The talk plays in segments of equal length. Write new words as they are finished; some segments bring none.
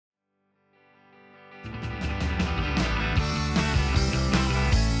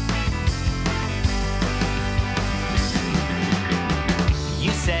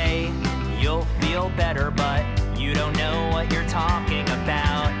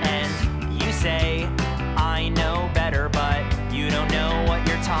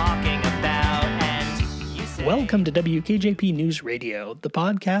Welcome to WKJP News Radio, the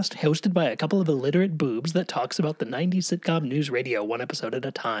podcast hosted by a couple of illiterate boobs that talks about the 90s sitcom news radio one episode at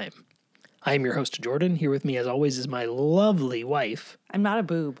a time. I am your host, Jordan. Here with me, as always, is my lovely wife. I'm not a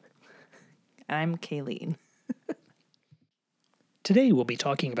boob. I'm Kayleen. Today we'll be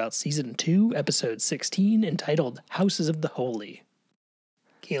talking about Season 2, Episode 16, entitled Houses of the Holy.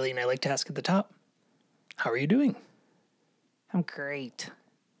 Kayleen, I like to ask at the top, how are you doing? I'm great.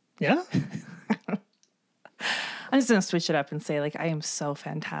 Yeah? I'm just going to switch it up and say, I am so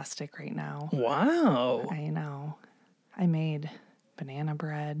fantastic right now. Wow. I know. I made banana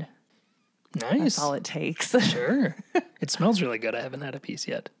bread. Nice. That's all it takes. Sure. It smells really good. I haven't had a piece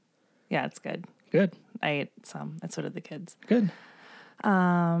yet. Yeah, it's good. Good. I ate some. And so did the kids. Good.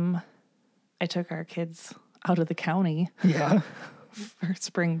 I took our kids out of the county Yeah. for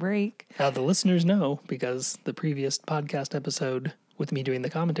spring break. Now the listeners know because the previous podcast episode with me doing the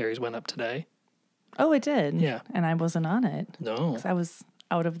commentaries went up today. Oh, it did? Yeah. And I wasn't on it. No. 'Cause I was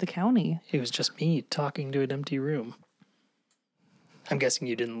out of the county. It was just me talking to an empty room. I'm guessing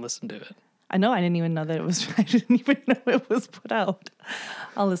you didn't listen to it. I know. I didn't even know that it was, I didn't even know it was put out.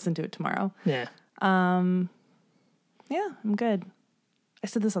 I'll listen to it tomorrow. Yeah. Yeah, I'm good. I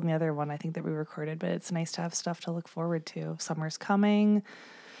said this on the other one, I think, that we recorded, but it's nice to have stuff to look forward to. Summer's coming.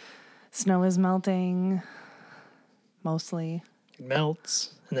 Snow is melting. Mostly. It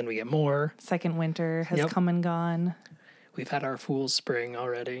melts, and then we get more. Second winter has Yep. come and gone. We've had our fool's spring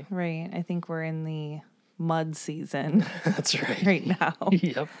already. Right. I think we're in the mud season That's right. right now.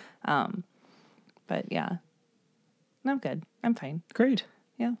 Yep. But yeah. I'm good. I'm fine. Great.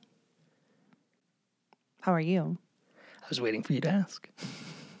 Yeah. How are you? I was waiting for you to ask.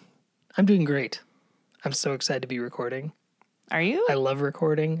 I'm doing great. I'm so excited to be recording. Are you? I love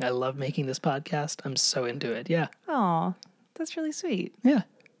recording. I love making this podcast. I'm so into it. Yeah. Oh, that's really sweet. Yeah.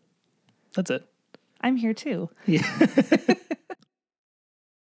 That's it. I'm here too. Yeah.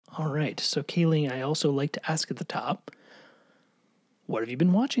 All right. So, Kayleen, I also like to ask at the top, what have you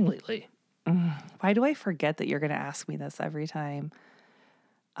been watching lately? Why do I forget that you're going to ask me this every time?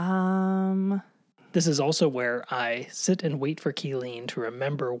 This is also where I sit and wait for Kayleen to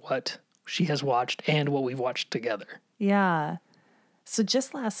remember what she has watched and what we've watched together. Yeah. So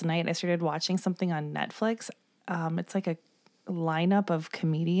just last night, I started watching something on Netflix. It's like a lineup of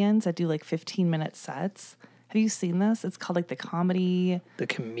comedians that do 15-minute sets. Have you seen this? It's called the comedy. The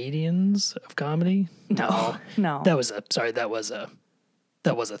Comedians of Comedy? No. That was a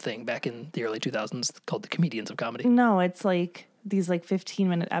thing back in the early 2000s called the Comedians of Comedy. No, it's these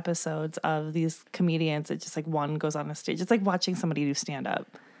 15-minute episodes of these comedians. It just one goes on a stage. It's like watching somebody do stand up,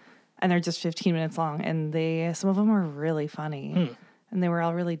 and they're just 15 minutes long. And some of them are really funny, and they were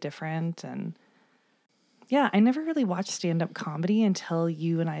all really different. And yeah, I never really watched stand up comedy until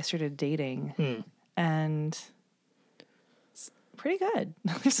you and I started dating, and it's pretty good.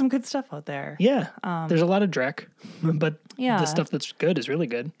 There's some good stuff out there. Yeah, there's a lot of dreck, but Yeah. the stuff that's good is really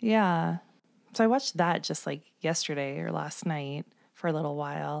good. Yeah. So I watched that just yesterday or last night for a little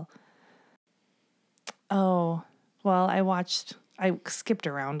while. Oh, well, I skipped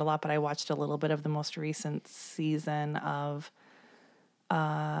around a lot, but I watched a little bit of the most recent season of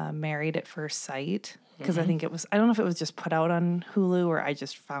Married at First Sight. Because I think I don't know if it was just put out on Hulu or I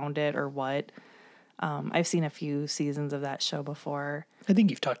just found it or what. I've seen a few seasons of that show before. I think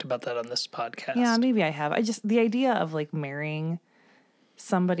you've talked about that on this podcast. Yeah, maybe I have. The idea of marrying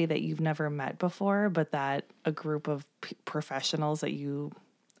somebody that you've never met before, but that a group of professionals that you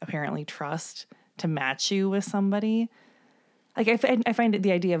apparently trust to match you with somebody. I find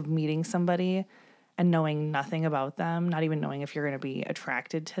the idea of meeting somebody and knowing nothing about them, not even knowing if you're going to be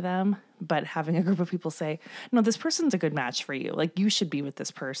attracted to them, but having a group of people say, no, this person's a good match for you. You should be with this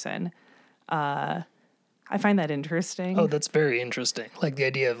person. I find that interesting. Oh, that's very interesting. The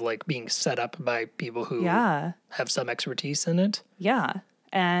idea of being set up by people who have some expertise in it. Yeah.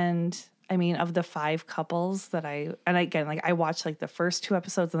 And I mean, of the 5 couples that I watched the first 2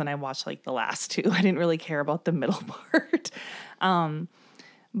 episodes and then I watched the last 2. I didn't really care about the middle part.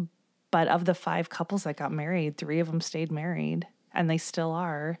 But of the 5 couples that got married, 3 of them stayed married and they still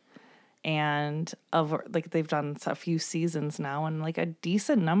are. And they've done a few seasons now and a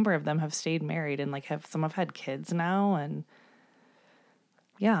decent number of them have stayed married and some have had kids now. And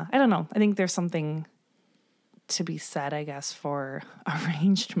yeah, I don't know. I think there's something to be said, I guess, for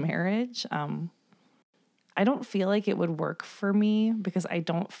arranged marriage. I don't feel like it would work for me because I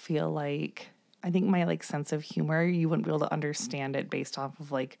don't feel I think my sense of humor, you wouldn't be able to understand it based off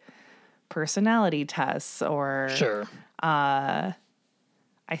of personality tests or Sure.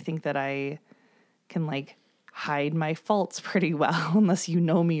 I think that I can hide my faults pretty well unless you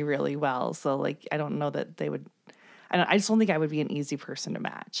know me really well. So like, I don't know that they would, I just don't think I would be an easy person to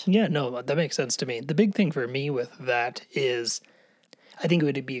match. Yeah, no, that makes sense to me. The big thing for me with that is I think it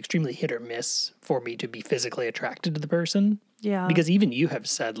would be extremely hit or miss for me to be physically attracted to the person. Yeah. Because even you have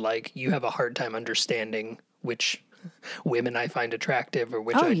said, like, you have a hard time understanding which women I find attractive or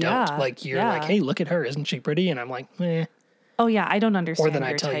which I yeah. don't. Like, you're Yeah. like, hey, look at her. Isn't she pretty? And I'm like, eh. Oh yeah, I don't understand Or then I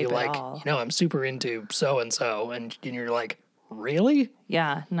your tell type you, at like, all. you know, I'm super into so-and-so. And you're like, really?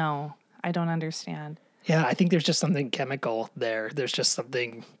 Yeah, no, I don't understand. Yeah, I think there's just something chemical there. There's just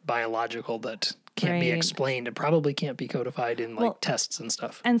something biological that can't be Right. explained. It probably can't be codified in, like, Well, tests and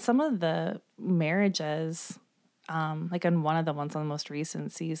stuff. And some of the marriages, like on one of the ones on the most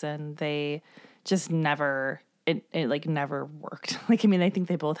recent season, they just never, it like never worked. Like, I mean, I think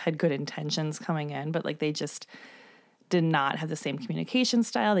they both had good intentions coming in, but like they just did not have the same communication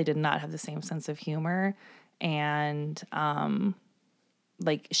style. They did not have the same sense of humor. And,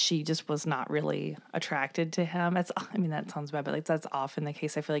 like she just was not really attracted to him. I mean, that sounds bad, but like that's often the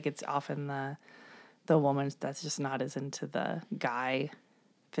case. I feel like it's often the woman that's just not as into the guy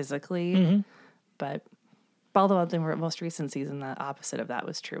physically. Mm-hmm. But although the most recent season, the opposite of that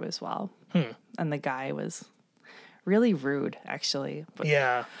was true as well. And the guy was really rude, actually. But,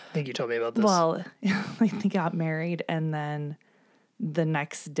 Yeah, I think you told me about this. well, like they got married, and then the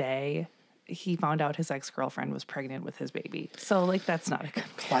next day, he found out his ex-girlfriend was pregnant with his baby. So, like, that's not a good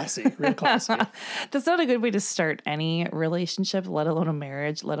Classy, real classy. That's not a good way to start any relationship, let alone a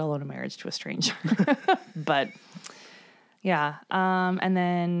marriage to a stranger. But yeah. And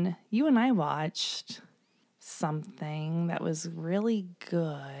then you and I watched something that was really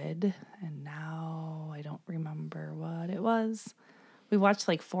good. And now I don't remember what it was. We watched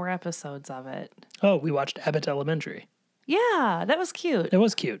like 4 episodes of it. Oh, we watched Abbott Elementary. Yeah, that was cute. It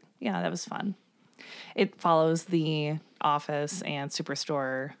was cute. Yeah, that was fun. It follows the Office and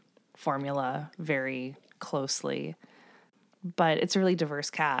Superstore formula very closely, but it's a really diverse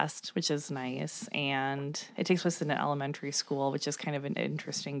cast, which is nice. And it takes place in an elementary school, which is kind of an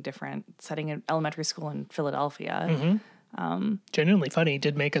interesting, different setting. In elementary school in Philadelphia. Genuinely funny.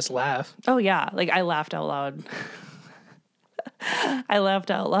 Did make us laugh. Oh yeah, like I laughed out loud. I laughed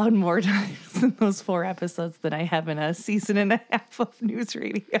out loud more times in those 4 episodes than I have in a season and a half of news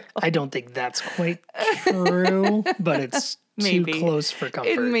radio. I don't think that's quite true, but it's Maybe. too close for comfort.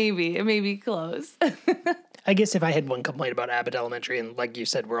 It may be close. I guess if I had one complaint about Abbott Elementary, and like you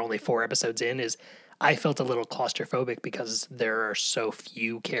said, we're only 4 episodes in, is I felt a little claustrophobic because there are so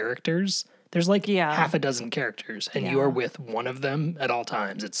few characters. There's like half a dozen characters, and you are with one of them at all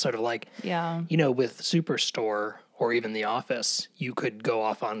times. It's sort of like, you know, with Superstore or even The Office, you could go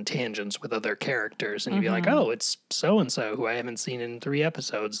off on tangents with other characters, and you'd be like, oh, it's so-and-so who I haven't seen in 3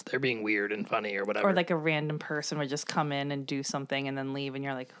 episodes. They're being weird and funny or whatever. Or like a random person would just come in and do something and then leave, and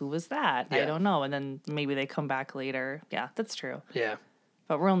you're like, who was that? I don't know. And then maybe they come back later. Yeah, that's true. Yeah.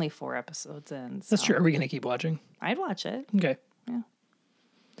 But we're only 4 episodes in. So That's true. Are we going to keep watching? I'd watch it. Okay.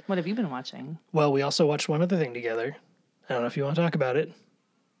 What have you been watching? Well, we also watched one other thing together. I don't know if you want to talk about it.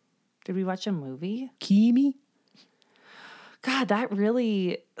 Did we watch a movie? Kimi? God, that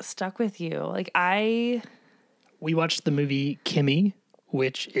really stuck with you. Like We watched the movie Kimi,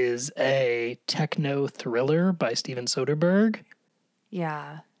 which is a techno thriller by Steven Soderbergh.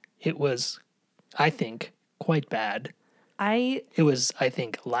 Yeah. It was, I think, quite bad. I It was, I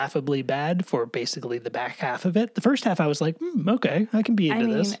think, laughably bad for basically the back half of it. The first half, I was like, okay, I can be into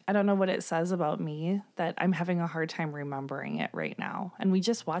this. I don't know what it says about me that I'm having a hard time remembering it right now. And we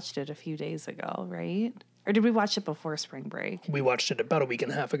just watched it a few days ago, right? Or did we watch it before spring break? We watched it about a week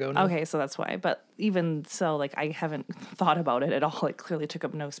and a half ago now. Okay, so that's why. But even so, like, I haven't thought about it at all. It clearly took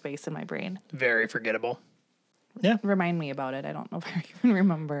up no space in my brain. Very forgettable. Yeah. Remind me about it. I don't know if I even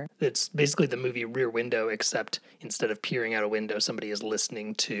remember. It's basically the movie Rear Window, except instead of peering out a window, somebody is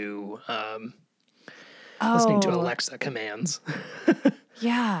listening to Alexa commands.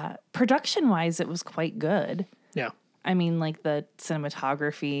 Yeah. Production-wise, it was quite good. Yeah. I mean, like, the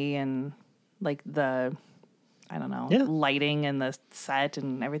cinematography and, like, the... I don't know, lighting and the set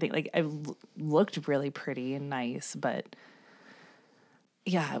and everything. Like, it looked really pretty and nice, but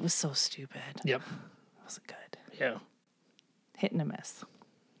yeah, it was so stupid. Yep. It wasn't good. Yeah. Hit and a miss.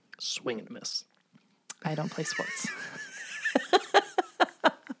 Swing and a miss. I don't play sports.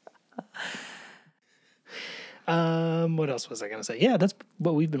 What else was I going to say? Yeah, that's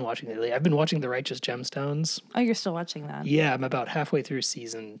what we've been watching lately. I've been watching The Righteous Gemstones. Oh, you're still watching that? Yeah, I'm about halfway through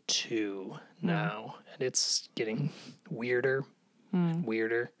season 2 now, and it's getting weirder and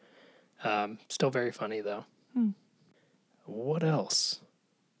weirder. Still very funny, though. What else?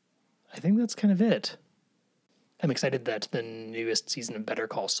 I think that's kind of it. I'm excited that the newest season of Better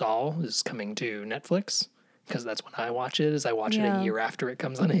Call Saul is coming to Netflix, because that's when I watch it. Is I watch it a year after it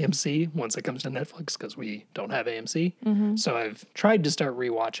comes on AMC, once it comes to Netflix, because we don't have AMC. So I've tried to start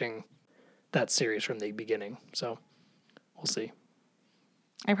rewatching that series from the beginning. So we'll see.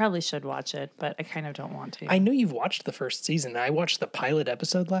 I probably should watch it, but I kind of don't want to. I know you've watched the first season. I watched the pilot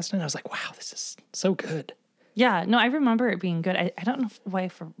episode last night. I was like, wow, this is so good. Yeah, no, I remember it being good. I don't know why,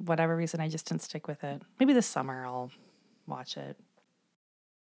 for whatever reason, I just didn't stick with it. Maybe this summer I'll watch it.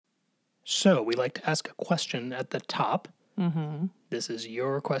 So we like to ask a question at the top. This is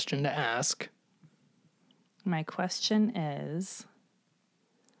your question to ask. My question is,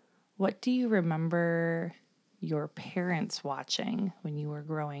 what do you remember your parents watching when you were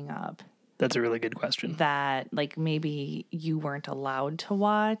growing up That's a really good question. that like maybe you weren't allowed to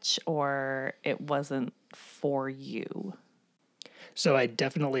watch or it wasn't for you? So I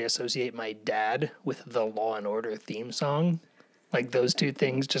definitely associate my dad with the Law and Order theme song. Like those two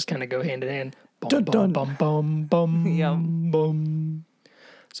things just kind of go hand in hand. Bum, Dun, bum, dun. bum, bum, bum, Yep. bum.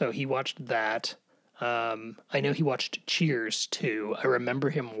 So he watched that. I know he watched Cheers too. I remember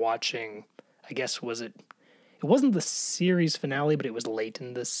him watching, I guess, it wasn't the series finale, but it was late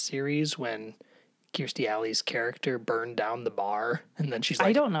in the series when Kirstie Alley's character burned down the bar, and then she's like,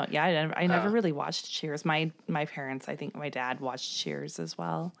 I don't know. Yeah, I never really watched Cheers. My parents, I think my dad watched Cheers as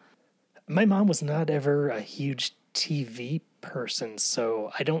well. my mom was not ever a huge TV person,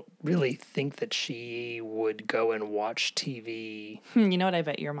 so I don't really think that she would go and watch TV. You know what I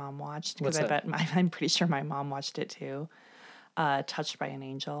bet your mom watched? Because What's that? I'm pretty sure my mom watched it too. Touched by an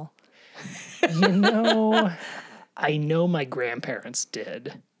Angel. You know, I know my grandparents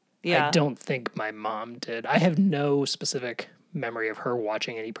did. Yeah. I don't think my mom did. I have no specific memory of her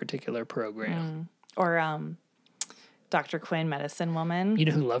watching any particular program. Or Dr. Quinn, Medicine Woman. You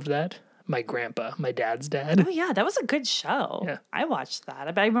know who loved that? My grandpa, my dad's dad. Oh yeah, that was a good show. Yeah. I watched that.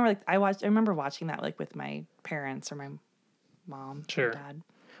 But I remember I remember watching that like with my parents or my mom. Sure. Or dad.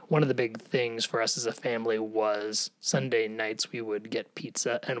 One of the big things for us as a family was Sunday nights we would get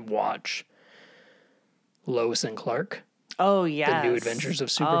pizza and watch Lois and Clark, Oh yeah. The New Adventures of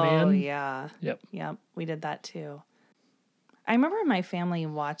Superman. Oh yeah. Yep. Yep. We did that too. I remember my family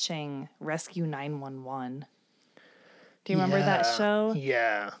watching Rescue 911. Do you remember that Yeah. show?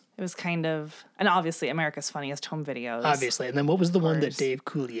 Yeah, It was kind of, and obviously America's Funniest Home Videos. obviously. And then what was the one that course. Dave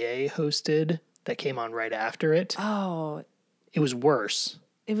Coulier hosted that came on right after it? Oh, It was worse.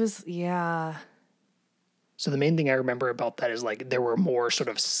 it was, yeah. So the main thing I remember about that is like there were more sort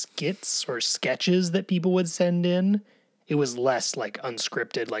of skits or sketches that people would send in. It was less like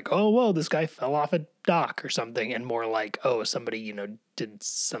unscripted, like, oh, whoa, this guy fell off a dock or something, and more like, oh, somebody, did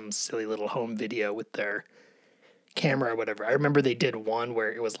some silly little home video with their camera or whatever. I remember they did one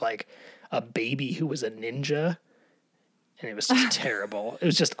where it was like a baby who was a ninja, and it was just terrible. It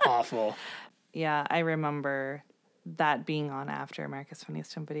was just awful. Yeah, I remember that being on after America's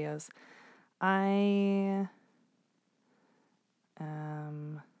Funniest Home Videos.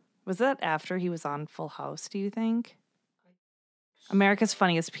 Was that after he was on Full House, do you think? America's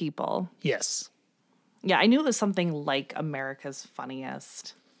Funniest People. Yes. Yeah, I knew it was something like America's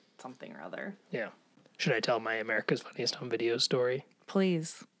Funniest something or other. Yeah. Should I tell my America's Funniest Home Video story?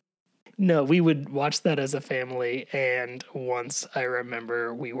 Please. No, we would watch that as a family, and once I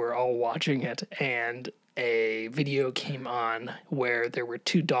remember we were all watching it, and a video came on where there were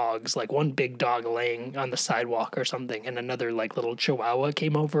two dogs, like one big dog laying on the sidewalk or something, and another like little chihuahua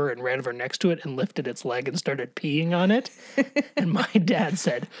came over and ran over next to it and lifted its leg and started peeing on it. And my dad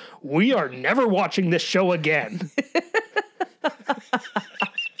said, "We are never watching this show again."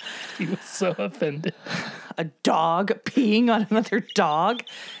 He was so offended. A dog peeing on another dog?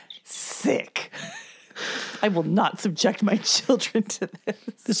 Sick. I will not subject my children to this.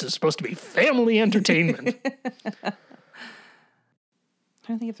 This is supposed to be family entertainment. I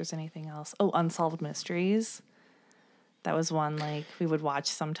don't think if there's anything else. Oh, Unsolved Mysteries. That was one like we would watch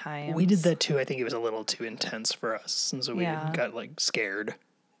sometimes. We did that too. I think it was a little too intense for us, and so we Yeah. got like scared.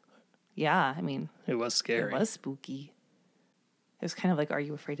 Yeah, I mean, It was scary. it was spooky. It was kind of like, are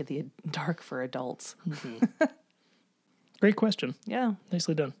you afraid of the dark for adults? Great question. Yeah,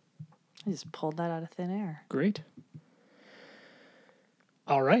 Nicely done. I just pulled that out of thin air. Great.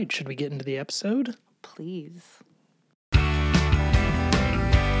 All right, should we get into the episode? Please.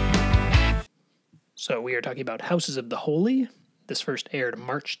 So we are talking about Houses of the Holy. This first aired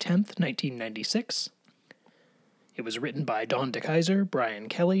March 10th, 1996. It was written by Don DeKaiser, Brian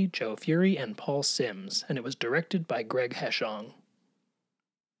Kelly, Joe Fury, and Paul Sims, and it was directed by Greg Heschong.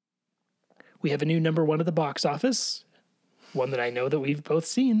 We have a new number one at the box office, one that I know that we've both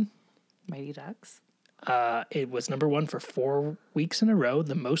seen. Mighty Ducks. It was number one for 4 weeks in a row,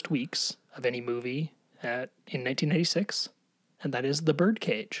 the most weeks of any movie in 1996, and that is The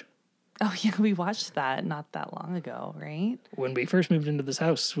Birdcage. Oh, yeah, we watched that not that long ago, right? When we first moved into this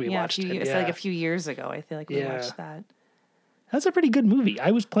house, we watched it. It's like a few years ago. I feel like we Yeah. watched that. That's a pretty good movie.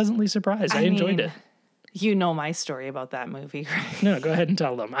 I was pleasantly surprised. I enjoyed it. You know my story about that movie, right? No, go ahead and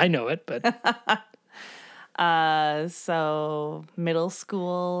tell them. I know it, but So middle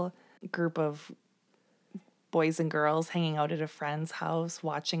school group of boys and girls hanging out at a friend's house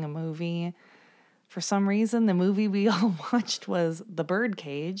watching a movie. For some reason, the movie we all watched was The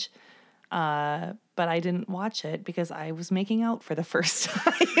Birdcage, but I didn't watch it because I was making out for the first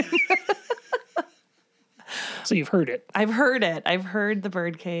time. so you've heard it. I've heard it. I've heard The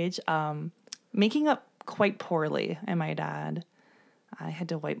Birdcage. Making up quite poorly, I might add. I had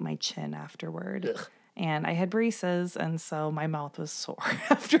to wipe my chin afterward. Ugh. And I had braces, and so my mouth was sore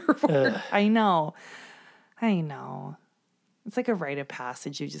afterward. I know. It's like a rite of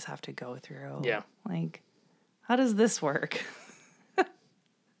passage you just have to go through. Yeah. Like, how does this work?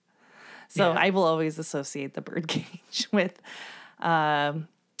 So Yeah. I will always associate The Birdcage with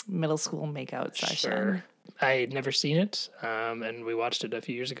middle school makeout session. Sure. I had never seen it, and we watched it a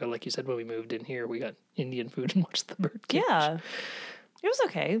few years ago. Like you said, when we moved in here, we got Indian food and watched The Birdcage. Yeah. It was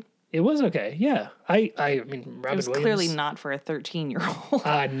okay. It was okay. Yeah. I mean, Robin It was Williams. clearly not for a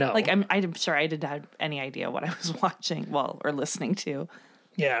 13-year-old. No. Like, I'm sure I didn't have any idea what I was watching, or listening to.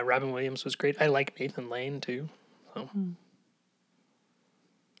 Yeah, Robin Williams was great. I like Nathan Lane, too. So.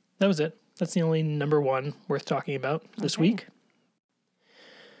 That was it. That's the only number one worth talking about this week.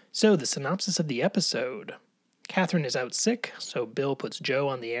 So, the synopsis of the episode. Catherine is out sick, so Bill puts Joe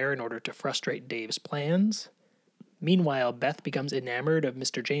on the air in order to frustrate Dave's plans. Meanwhile, Beth becomes enamored of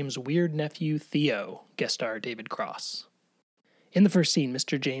Mr. James' weird nephew, Theo, guest star David Cross. In the first scene,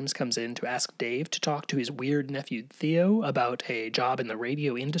 Mr. James comes in to ask Dave to talk to his weird nephew, Theo, about a job in the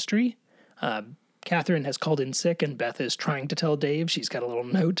radio industry. Catherine has called in sick, and Beth is trying to tell Dave. She's got a little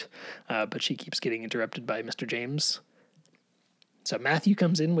note, but she keeps getting interrupted by Mr. James. So Matthew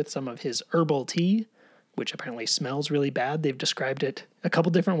comes in with some of his herbal tea, which apparently smells really bad. They've described it a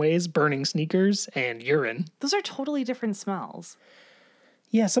couple different ways: burning sneakers and urine. Those are totally different smells.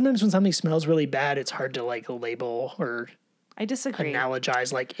 Yeah, sometimes when something smells really bad, it's hard to like label or I disagree.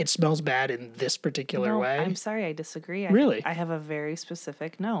 analogize like it smells bad in this particular way. I'm sorry, I disagree. Really? I have a very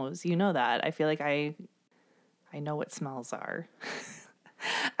specific nose. You know that. I feel like I know what smells are.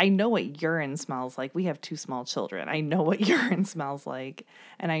 I know what urine smells like. We have 2 small children. I know what urine smells like,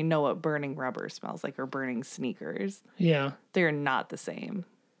 and I know what burning rubber smells like, or burning sneakers. Yeah. They're not the same.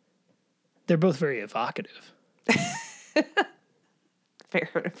 They're both very evocative.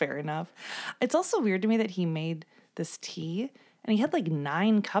 Fair enough. It's also weird to me that he made this tea and he had like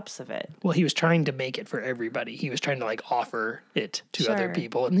 9 cups of it. Well, he was trying to make it for everybody. He was trying to like offer it to other Sure.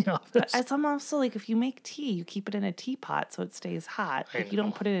 people in the office. It's also like if you make tea, you keep it in a teapot so it stays hot. Like you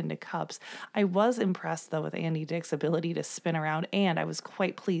don't put it into cups. I was impressed though with Andy Dick's ability to spin around, and I was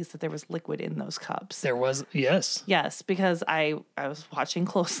quite pleased that there was liquid in those cups. There was, yes. Yes, because I was watching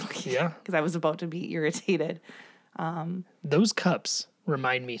closely. Yeah. Because I was about to be irritated. Those cups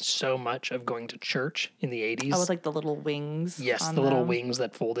remind me so much of going to church in the 80s. I was like the little wings. Yes, on the little them. wings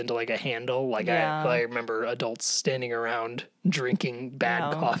that fold into like a handle. Like Yeah. I remember adults standing around drinking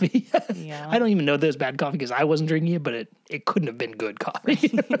bad Yeah. coffee. Yeah. I don't even know there's bad coffee because I wasn't drinking it, but it couldn't have been good coffee.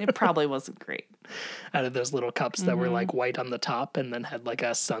 It probably wasn't great. Out of those little cups that were like white on the top and then had like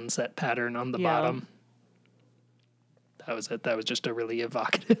a sunset pattern on the Yeah. bottom. That was it. That was just a really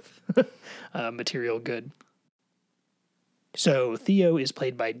evocative material good. So Theo is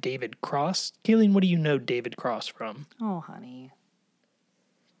played by David Cross. Kayleen, what do you know David Cross from? Oh, honey.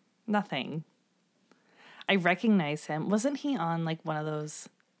 Nothing. I recognize him. Wasn't he on like one of those?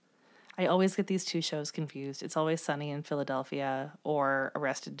 I always get these 2 shows confused. It's Always Sunny in Philadelphia or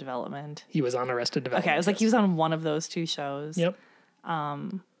Arrested Development. He was on Arrested Development. Okay, I was like, he was on one of those 2 shows. Yep.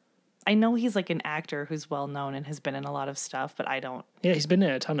 I know he's like an actor who's well known and has been in a lot of stuff, but I don't Yeah, he's been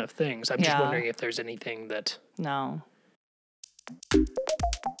in a ton of things. I'm just Yeah. wondering if there's anything that... know.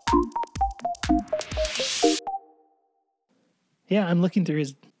 Yeah, I'm looking through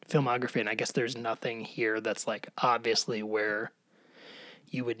his filmography, and I guess there's nothing here that's like obviously where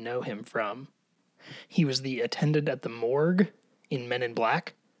you would know him from. He was the attendant at the morgue in Men in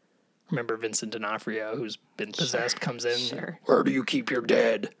Black. Remember Vincent D'Onofrio, who's been possessed, comes in. Sure. Where do you keep your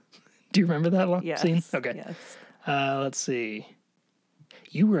dead? Do you remember that Yes. scene? Okay. Yes. Let's see.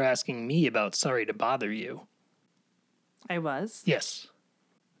 You were asking me about Sorry to Bother You. I was. Yes.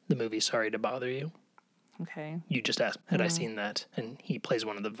 The movie Sorry to Bother You. Okay. You just asked, had I seen that? And he plays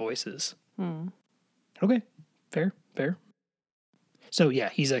one of the voices. Okay. Fair. So, yeah,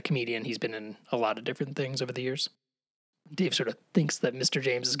 he's a comedian. He's been in a lot of different things over the years. Dave sort of thinks that Mr.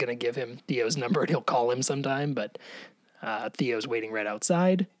 James is going to give him Theo's number and he'll call him sometime, but Theo's waiting right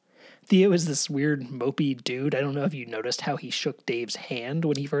outside. Theo is this weird, mopey dude. I don't know if you noticed how he shook Dave's hand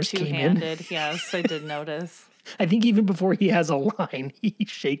when he first came in. Two-handed, yes, I did notice. I think even before he has a line, he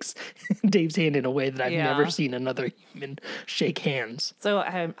shakes Dave's hand in a way that I've never seen another human shake hands. So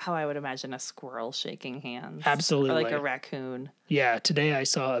how I would imagine a squirrel shaking hands. Absolutely. Or like a raccoon. Yeah, today I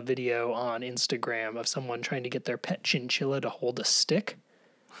saw a video on Instagram of someone trying to get their pet chinchilla to hold a stick,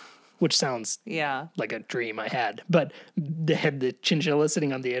 which sounds like a dream I had. But they had the chinchilla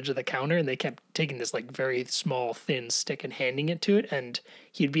sitting on the edge of the counter, and they kept taking this like very small, thin stick and handing it to it, and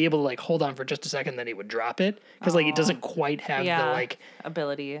he'd be able to like hold on for just a second, then he would drop it because like it doesn't quite have the like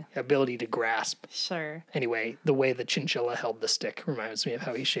ability to grasp. Sure. Anyway, the way the chinchilla held the stick reminds me of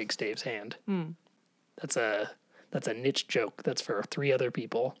how he shakes Dave's hand. That's a niche joke. That's for 3 other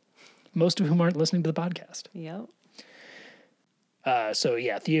people, most of whom aren't listening to the podcast. Yep. So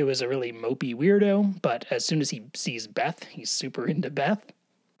yeah, Theo is a really mopey weirdo, but as soon as he sees Beth, he's super into Beth.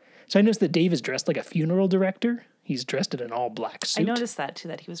 So I noticed that Dave is dressed like a funeral director. He's dressed in an all-black suit. I noticed that too,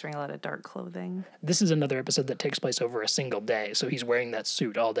 that he was wearing a lot of dark clothing. This is another episode that takes place over a single day, so he's wearing that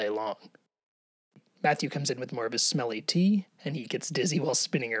suit all day long. Matthew comes in with more of his smelly tea, and he gets dizzy while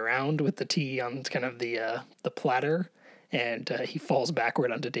spinning around with the tea on kind of the platter, and he falls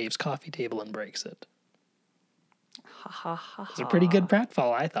backward onto Dave's coffee table and breaks it. It's a pretty good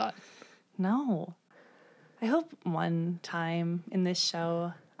pratfall, I thought. No. I hope one time in this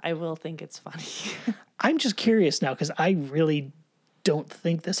show I will think it's funny. I'm just curious now because I really don't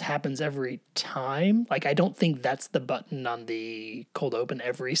think this happens every time. Like, I don't think that's the button on the cold open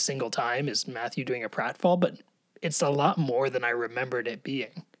every single time is Matthew doing a pratfall, but it's a lot more than I remembered it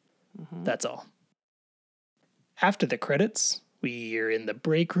being. That's all. After the credits, we are in the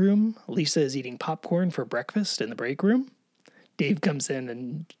break room. Lisa is eating popcorn for breakfast in the break room. Dave comes in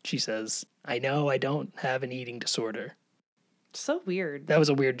and she says, "I know I don't have an eating disorder." So weird. That was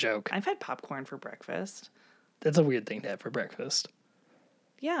a weird joke. I've had popcorn for breakfast. That's a weird thing to have for breakfast.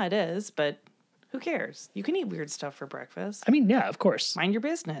 Yeah, it is, but who cares? You can eat weird stuff for breakfast. I mean, yeah, of course. Mind your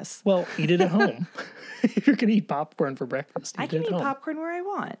business. Well, eat it at home. If you're going to eat popcorn for breakfast, I can eat popcorn where I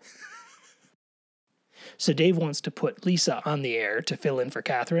want. So Dave wants to put Lisa on the air to fill in for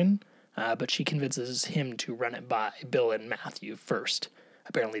Catherine, but she convinces him to run it by Bill and Matthew first.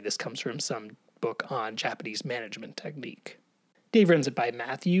 Apparently this comes from some book on Japanese management technique. Dave runs it by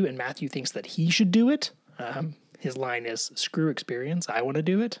Matthew, and Matthew thinks that he should do it. His line is, "Screw experience, I want to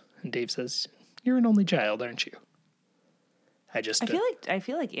do it." And Dave says, "You're an only child, aren't you?" I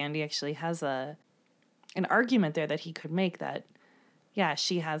feel like Andy actually has an argument there that he could make that, yeah,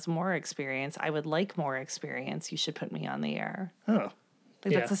 she has more experience. I would like more experience. You should put me on the air. Oh.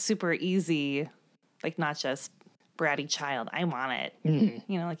 Like, that's a super easy, like, not just bratty child. I want it.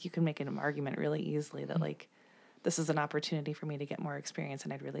 Mm-hmm. You know, like, you can make an argument really easily that, like, this is an opportunity for me to get more experience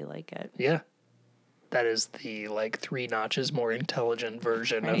and I'd really like it. Yeah. That is the, 3 notches more intelligent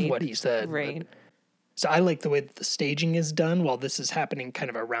version of what he said. Right. But, so I like the way that the staging is done while this is happening kind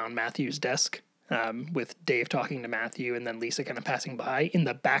of around Matthew's desk, with Dave talking to Matthew and then Lisa kind of passing by. In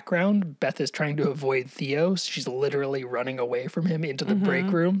the background, Beth is trying to avoid Theo. She's literally running away from him into the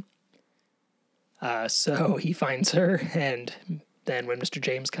break room. So he finds her, and then when Mr.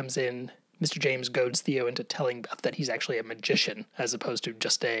 James comes in, Mr. James goads Theo into telling Beth that he's actually a magician as opposed to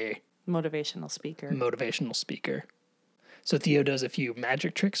just a motivational speaker. So Theo does a few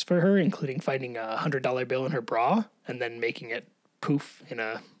magic tricks for her, including finding a $100 bill in her bra and then making it poof in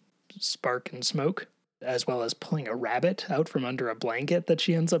a spark and smoke, as well as pulling a rabbit out from under a blanket that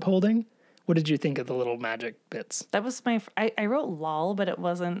she ends up holding. What did you think of the little magic bits? That was I wrote lol, but it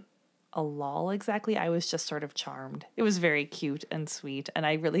wasn't a lol exactly. I was just sort of charmed. It was very cute and sweet, and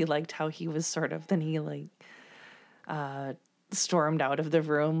I really liked how he was then he stormed out of the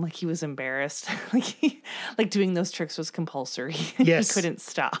room like he was embarrassed. like doing those tricks was compulsory. Yes. He couldn't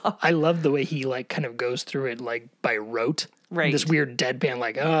stop. I love the way he kind of goes through it by rote. Right. This weird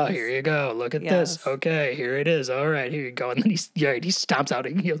deadpan oh, here you go. Look at this. Okay, here it is. All right, here you go. And then he stomps out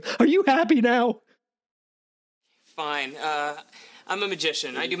and he goes, "Are you happy now?" Fine. I'm a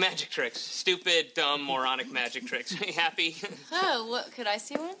magician. I do magic tricks. Stupid, dumb, moronic magic tricks. Are you happy? Oh, what, could I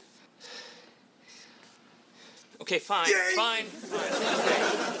see one? Okay, fine. Yay! Fine. Okay.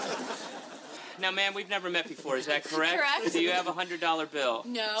 Now, ma'am, we've never met before. Is that correct? Correct. Do you have a $100 bill?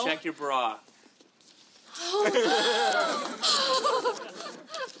 No. Check your bra.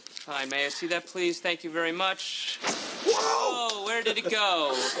 Fine, may I see that, please? Thank you very much. Whoa! Where Where did it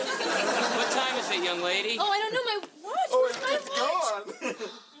go? What time is it, young lady? Oh, I don't know my watch. Oh, Where's my watch? gone.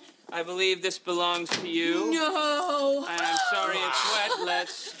 I believe this belongs to you. No. I'm sorry it's wet.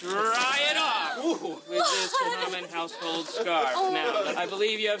 Let's dry it off with this common household scarf. Now, I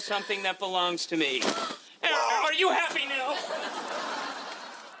believe you have something that belongs to me. Are you happy now?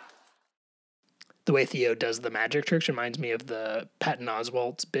 The way Theo does the magic tricks reminds me of the Patton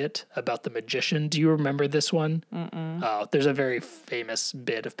Oswalt's bit about the magician. Do you remember this one? There's a very famous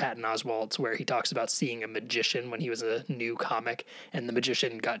bit of Patton Oswalt's where he talks about seeing a magician when he was a new comic, and the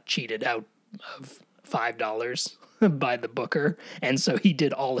magician got cheated out of $5 by the booker, and so he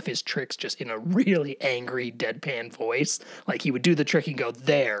did all of his tricks just in a really angry deadpan voice. Like he would do the trick and go,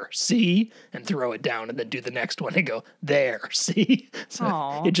 "There, see?" and throw it down, and then do the next one and go, "There, see?" So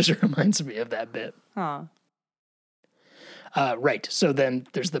Aw. it just reminds me of that bit. Huh. Right. So then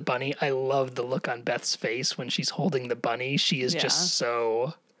there's the bunny. I love the look on Beth's face when she's holding the bunny. She is Yeah. just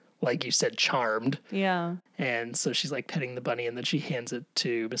so, like you said, charmed. Yeah. And so she's like petting the bunny, and then she hands it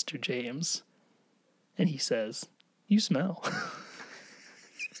to Mr. James. And he says, "You smell."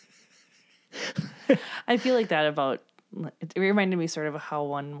 I feel like that about, it reminded me sort of how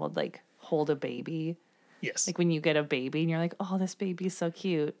one would like hold a baby. Yes. Like when you get a baby and you're like, oh, this baby's so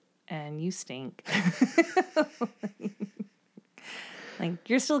cute and you stink. Like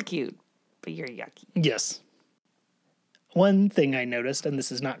you're still cute, but you're yucky. Yes. One thing I noticed, and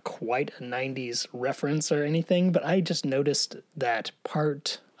this is not quite a 90s reference or anything, but I just noticed that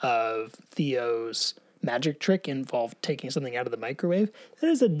part of Theo's magic trick involved taking something out of the microwave. That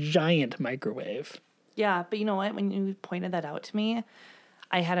is a giant microwave. Yeah, but you know what? When you pointed that out to me,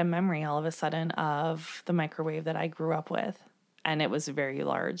 I had a memory all of a sudden of the microwave that I grew up with, and it was very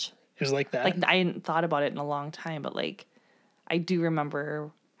large. It was like that. Like I hadn't thought about it in a long time, but like I do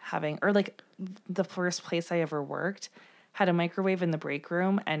remember having, or like the first place I ever worked had a microwave in the break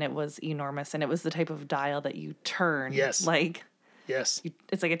room, and it was enormous, and it was the type of dial that you turn. Yes. Like Yes.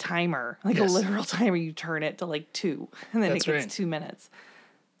 it's like a timer, like Yes. a literal timer. You turn it to like 2, and then That's it gets right. 2 minutes.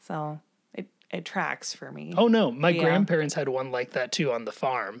 So it tracks for me. Oh no, my Yeah. grandparents had one like that too on the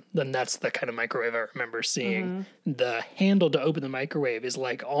farm. Then that's the kind of microwave I remember seeing. The handle to open the microwave is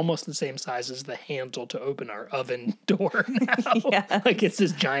like almost the same size as the handle to open our oven door now. Yes. Like it's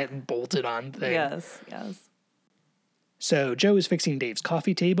this giant bolted on thing. Yes, yes. So Joe is fixing Dave's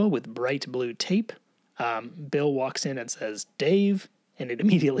coffee table with bright blue tape. Bill walks in and says, "Dave," and it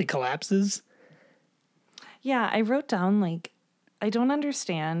immediately collapses. Yeah, I wrote down, like, I don't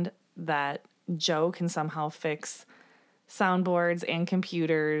understand that Joe can somehow fix soundboards and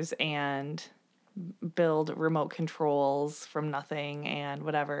computers and build remote controls from nothing and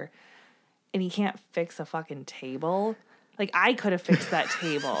whatever, and he can't fix a fucking table. Like, I could have fixed that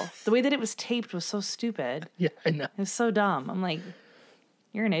table. The way that it was taped was so stupid. Yeah, I know. It was so dumb. I'm like,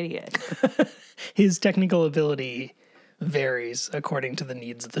 you're an idiot. His technical ability varies according to the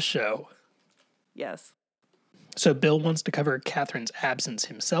needs of the show. Yes. So Bill wants to cover Catherine's absence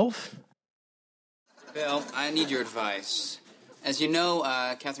himself. Bill, I need your advice. As you know,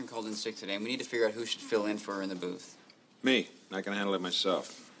 Catherine called in sick today, and we need to figure out who should fill in for her in the booth. Me. Not gonna handle it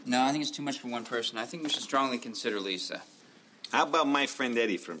myself. No, I think it's too much for one person. I think we should strongly consider Lisa. How about my friend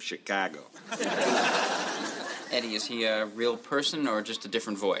Eddie from Chicago? Eddie, is he a real person or just a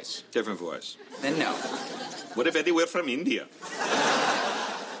different voice? Different voice. Then no. What if Eddie were from India?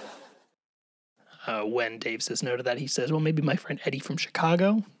 When Dave says no to that, he says, "Well, maybe my friend Eddie from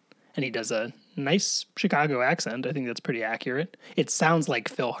Chicago." And he does a nice Chicago accent. I think that's pretty accurate. It sounds like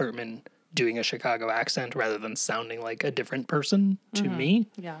Phil Hartman doing a Chicago accent rather than sounding like a different person to me.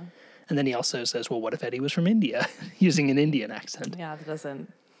 Yeah. And then he also says, "Well, what if Eddie was from India?" using an Indian accent. Yeah, that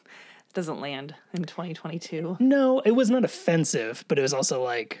doesn't land in 2022. No, it was not offensive, but it was also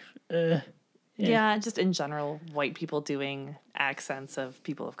like, Yeah, just in general, white people doing accents of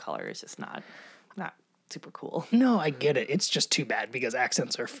people of color is just not super cool. no, I get it. It's just too bad because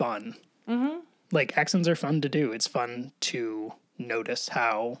accents are fun. Mm-hmm. Like, accents are fun to do. It's fun to notice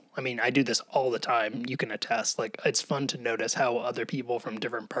how, I mean, I do this all the time. You can attest. Like, it's fun to notice how other people from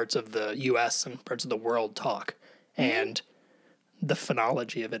different parts of the U.S. and parts of the world talk. Mm-hmm. And the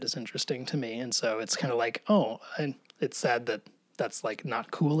phonology of it is interesting to me. And so it's kind of like, oh, and it's sad that that's, like,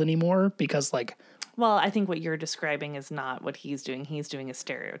 not cool anymore because, like... Well, I think what you're describing is not what he's doing. He's doing a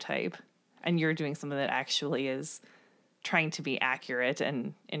stereotype. And you're doing something that actually is trying to be accurate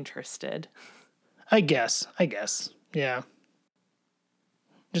and interested. I guess. Yeah.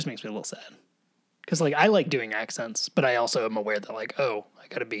 Just makes me a little sad. Because, like, I like doing accents, but I also am aware that, like, oh, I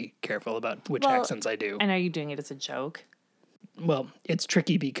got to be careful about which accents I do. And are you doing it as a joke? Well, it's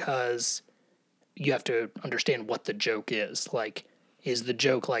tricky because you have to understand what the joke is. Like, is the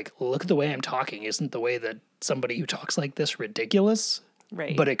joke like, look at the way I'm talking. Isn't the way that somebody who talks like this ridiculous?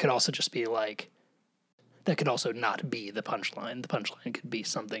 Right. But it could also just be like, that could also not be the punchline. The punchline could be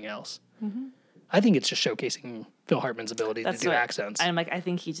something else. Mm-hmm. I think it's just showcasing Phil Hartman's ability to do accents. I'm like, I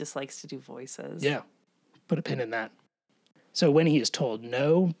think he just likes to do voices. Yeah. Put a pin in that. So when he is told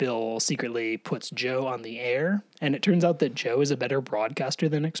no, Bill secretly puts Joe on the air, and it turns out that Joe is a better broadcaster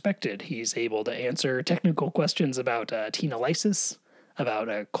than expected. He's able to answer technical questions about Tina Lysis, about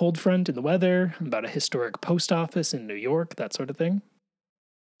a cold front in the weather, about a historic post office in New York, that sort of thing.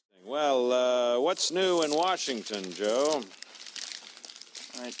 Well, what's new in Washington, Joe?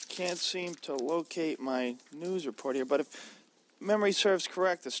 I can't seem to locate my news report here, but if memory serves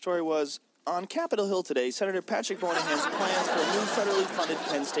correct, the story was, on Capitol Hill today, Senator Patrick Moynihan's plans for a new federally funded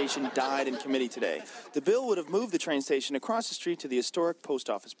Penn Station died in committee today. The bill would have moved the train station across the street to the historic post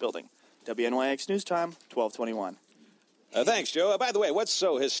office building. WNYX News Time, 12:21. Thanks, Joe. By the way, what's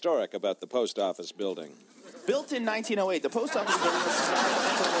so historic about the post office building? Built in 1908, the post office building was designed by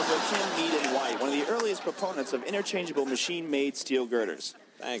Emperor Joachim Meade and White, one of the earliest proponents of interchangeable machine-made steel girders.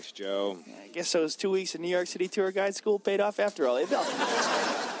 Thanks, Joe. I guess those 2 weeks in New York City tour guide school paid off after all, eh, Bill?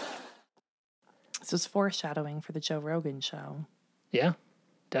 This was foreshadowing for the Joe Rogan show. Yeah,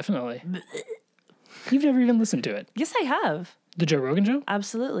 definitely. You've never even listened to it. Yes, I have. The Joe Rogan show?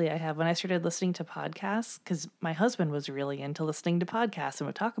 Absolutely, I have. When I started listening to podcasts, because my husband was really into listening to podcasts and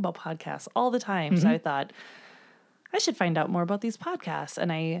would talk about podcasts all the time. So I thought, I should find out more about these podcasts.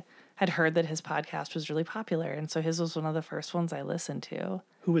 And I had heard that his podcast was really popular. And so his was one of the first ones I listened to.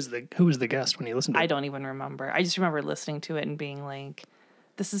 Who was the guest when you listened to it? I don't even remember. I just remember listening to it and being like,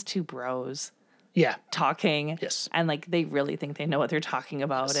 this is two bros Yeah. talking. Yes. And like they really think they know what they're talking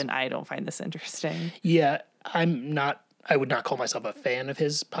about. Yes. And I don't find this interesting. Yeah, I would not call myself a fan of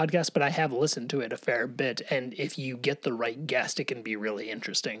his podcast, but I have listened to it a fair bit. And if you get the right guest, it can be really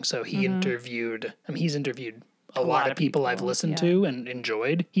interesting. So he interviewed, he's interviewed a lot of people I've listened to and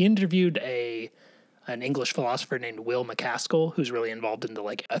enjoyed. He interviewed an English philosopher named Will MacAskill, who's really involved in the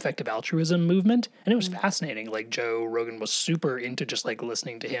like effective altruism movement. And it was fascinating. Like Joe Rogan was super into just like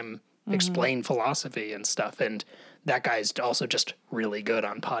listening to him explain philosophy and stuff. And that guy's also just really good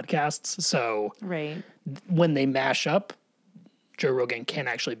on podcasts. So Right. when they mash up, Joe Rogan can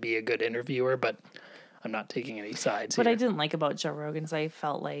actually be a good interviewer, but I'm not taking any sides What here. I didn't like about Joe Rogan is I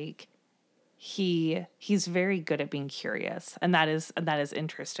felt like he's very good at being curious, and that is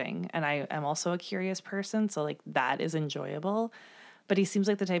interesting. And I am also a curious person, so like that is enjoyable. But he seems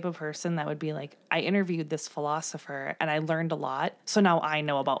like the type of person that would be like, I interviewed this philosopher and I learned a lot, so now I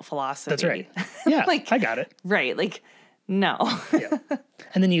know about philosophy. That's right. Yeah, Like- I got it. Right. Like, no. Yeah.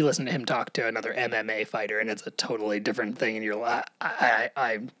 And then you listen to him talk to another MMA fighter, and it's a totally different thing, and you're like,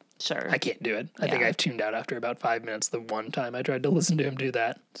 Sure. I can't do it. I think Yeah. I've tuned out after about 5 minutes the one time I tried to listen to him do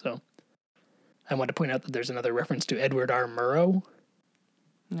that. So I want to point out that there's another reference to Edward R. Murrow.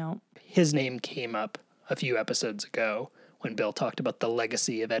 No. His name came up a few episodes ago when Bill talked about the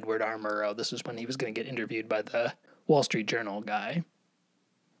legacy of Edward R. Murrow. This was when he was going to get interviewed by the Wall Street Journal guy.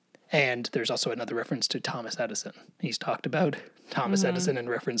 And there's also another reference to Thomas Edison. He's talked about Thomas Edison in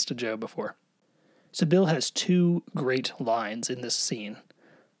reference to Joe before. So Bill has two great lines in this scene.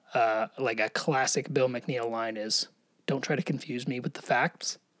 Like a classic Bill McNeil line is, "Don't try to confuse me with the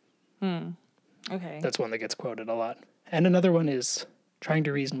facts." Okay. That's one that gets quoted a lot. And another one is, "Trying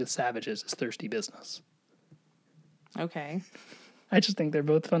to reason with savages is thirsty business." Okay. I just think they're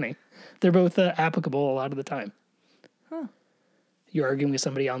both funny. They're both applicable a lot of the time. Huh. You're arguing with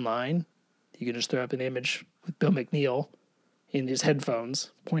somebody online, you can just throw up an image with Bill McNeil in his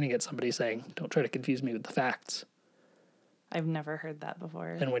headphones pointing at somebody saying, "Don't try to confuse me with the facts." I've never heard that before.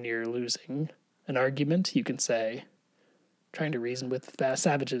 And when you're losing an argument, you can say, "Trying to reason with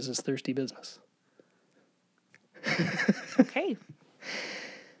savages is thirsty business." Okay.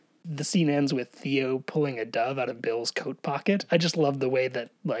 The scene ends with Theo pulling a dove out of Bill's coat pocket. I just love the way that,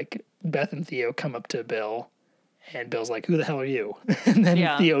 like, Beth and Theo come up to Bill, and Bill's like, "Who the hell are you?" And then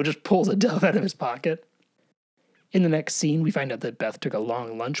Yeah. Theo just pulls a dove out of his pocket. In the next scene, we find out that Beth took a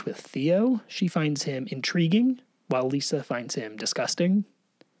long lunch with Theo. She finds him intriguing, while Lisa finds him disgusting.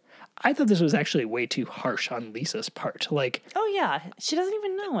 I thought this was actually way too harsh on Lisa's part. Like, Oh yeah, she doesn't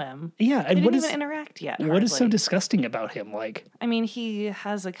even know him. yeah, They and didn't even interact yet. what is so hardly. disgusting about him? Like, I mean, he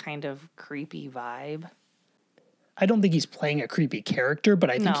has a kind of creepy vibe. I don't think he's playing a creepy character,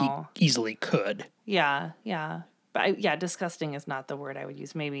 but I think No. he easily could. Yeah, yeah. But yeah, disgusting is not the word I would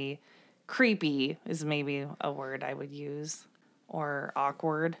use. Maybe creepy is maybe a word I would use. Or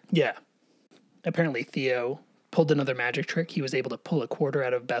awkward. Yeah. Apparently Theo pulled another magic trick. He was able to pull a quarter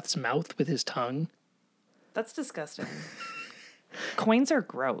out of Beth's mouth with his tongue. That's disgusting. Coins are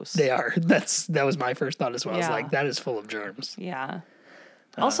gross. They are. That was my first thought as well. I was Yeah. like, that is full of germs. Yeah.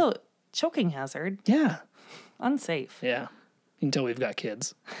 Also, choking hazard. Yeah. Unsafe. Yeah. Until we've got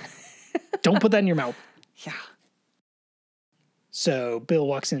kids. Don't put that in your mouth. Yeah. So Bill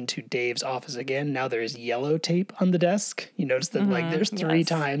walks into Dave's office again. Now there's yellow tape on the desk. You notice that there's three Yes.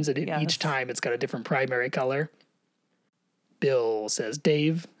 times, and Yes. each time it's got a different primary color. Bill says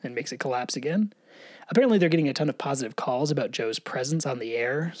Dave and makes it collapse again. Apparently they're getting a ton of positive calls about Joe's presence on the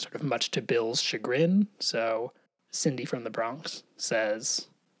air, sort of much to Bill's chagrin. So Cindy from the Bronx says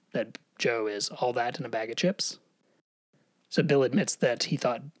that Joe is all that in a bag of chips. So Bill admits that he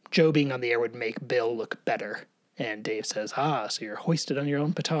thought Joe being on the air would make Bill look better. And Dave says, so you're hoisted on your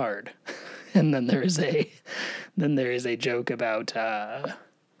own petard. And then there is a joke about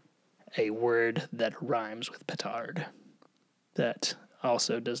a word that rhymes with petard that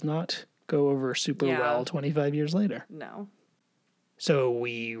also does not go over super Yeah. well 25 years later. No. So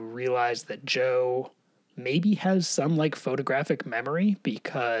we realize that Joe maybe has some like photographic memory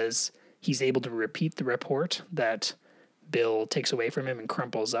because he's able to repeat the report that Bill takes away from him and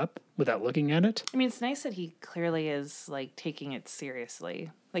crumples up without looking at it. I mean, it's nice that he clearly is like taking it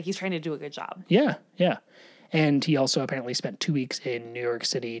seriously. Like he's trying to do a good job. Yeah, yeah. And he also apparently spent 2 weeks in New York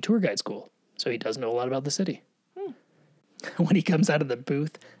City tour guide school. So he does know a lot about the city. When he comes out of the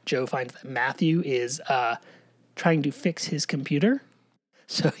booth, Joe finds that Matthew is trying to fix his computer.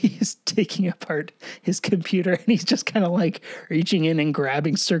 So he's taking apart his computer and he's just kind of like reaching in and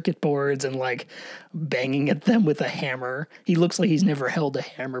grabbing circuit boards and like banging at them with a hammer. He looks like he's never held a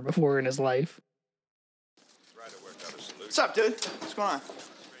hammer before in his life. What's up, dude? What's going on?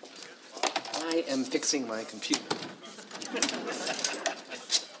 I am fixing my computer.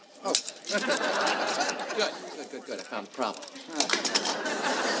 Oh. Good. I found the problem.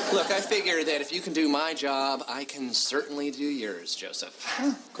 Look, I figure that if you can do my job, I can certainly do yours, Joseph.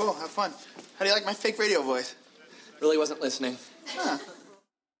 Cool, have fun. How do you like my fake radio voice? Really wasn't listening.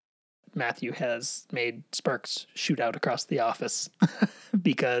 Matthew has made sparks shoot out across the office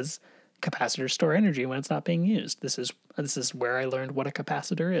because capacitors store energy when it's not being used. This is where I learned what a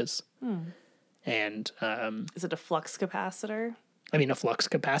capacitor is. And Is it a flux capacitor? I mean, a flux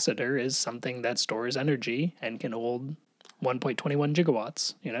capacitor is something that stores energy and can hold 1.21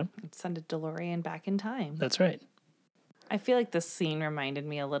 gigawatts, you know? Send a DeLorean back in time. That's right. I feel like this scene reminded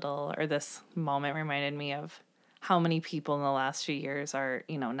me a little, or this moment reminded me of how many people in the last few years are,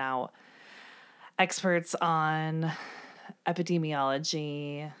 now experts on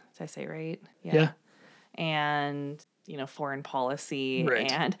epidemiology. Did I say it right? Yeah. And, foreign policy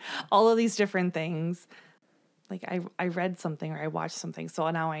Right. and all of these different things. Like I read something or I watched something, so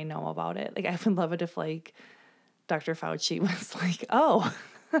now I know about it. Like I would love it if like Dr. Fauci was like, oh,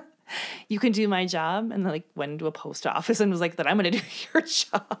 you can do my job, and then like went into a post office and was like, then I'm going to do your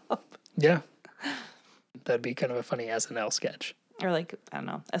job. Yeah. That'd be kind of a funny SNL sketch. Or like, I don't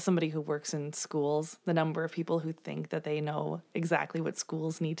know, as somebody who works in schools, the number of people who think that they know exactly what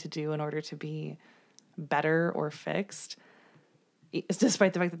schools need to do in order to be better or fixed,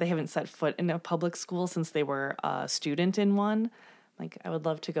 despite the fact that they haven't set foot in a public school since they were a student in one. Like, I would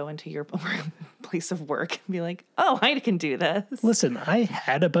love to go into your place of work and be like, oh, I can do this. Listen, I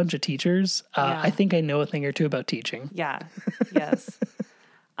had a bunch of teachers. Yeah. I think I know a thing or two about teaching. Yeah. Yes.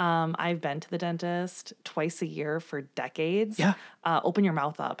 I've been to the dentist twice a year for decades. Yeah. Open your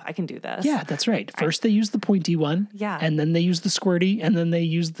mouth up. I can do this. Yeah, that's right. First they use the pointy one. Yeah. And then they use the squirty, and then they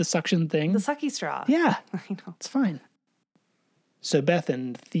use the suction thing. The sucky straw. Yeah. I know. It's fine. So Beth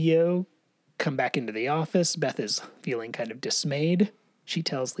and Theo come back into the office. Beth is feeling kind of dismayed. She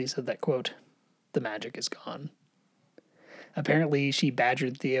tells Lisa that, quote, the magic is gone. Apparently, she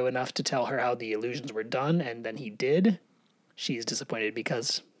badgered Theo enough to tell her how the illusions were done, and then he did. She's disappointed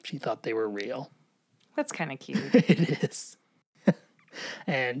because she thought they were real. That's kind of cute. It is.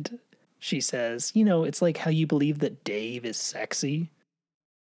 And she says, it's like how you believe that Dave is sexy.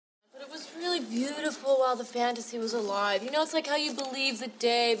 But it was really beautiful while the fantasy was alive. It's like how you believe that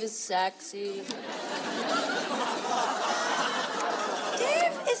Dave is sexy.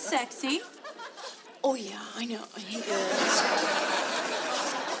 Dave is sexy? Oh, yeah, I know. He is.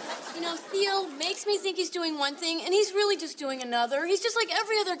 Theo makes me think he's doing one thing, and he's really just doing another. He's just like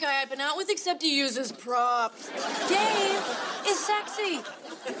every other guy I've been out with, except he uses props. Dave is sexy.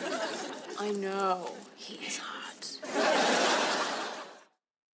 I know. He is hot.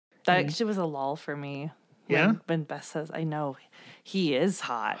 That actually was a lull for me. Yeah? When Beth says, I know he is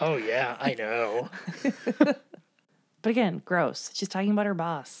hot. Oh, yeah, I know. But again, gross. She's talking about her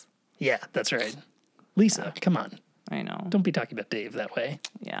boss. Yeah, that's right. Lisa, come on. I know. Don't be talking about Dave that way.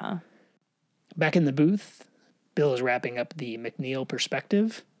 Yeah. Back in the booth, Bill is wrapping up the McNeil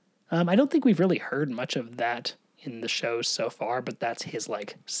perspective. I don't think we've really heard much of that in the show so far, but that's his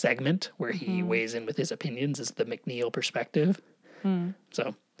like segment where he weighs in with his opinions, is the McNeil perspective.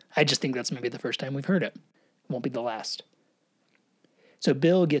 So I just think that's maybe the first time we've heard it. Won't be the last. So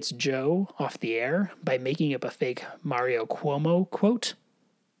Bill gets Joe off the air by making up a fake Mario Cuomo quote.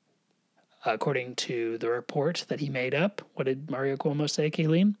 According to the report that he made up, what did Mario Cuomo say,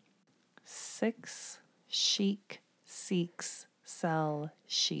 Kayleen? 6 chic Sikhs sell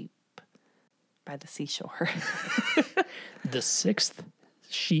sheep by the seashore. The sixth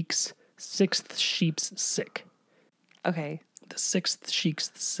sheep's sick. Okay. The sixth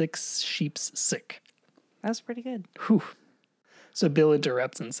sheep's sick. That's pretty good. Whew. So Bill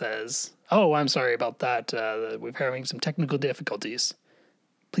interrupts and says, "Oh, I'm sorry about that. We're having some technical difficulties.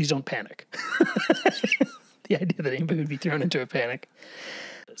 Please don't panic." The idea that anybody would be thrown into a panic.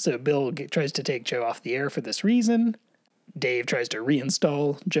 So Bill tries to take Joe off the air for this reason. Dave tries to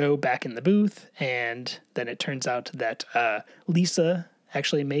reinstall Joe back in the booth, and then it turns out that Lisa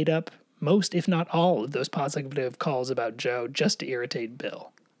actually made up most, if not all, of those positive calls about Joe just to irritate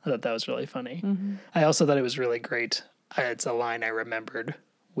Bill. I thought that was really funny. I also thought it was really great. It's a line I remembered,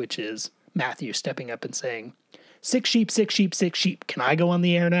 which is Matthew stepping up and saying, 6 sheep, 6 sheep, 6 sheep. Can I go on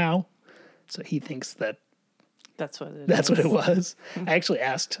the air now? So he thinks that That's what it that's is. what it was. I actually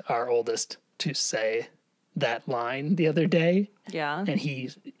asked our oldest to say that line the other day. Yeah. And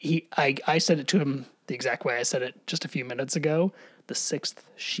I said it to him the exact way I said it just a few minutes ago. The sixth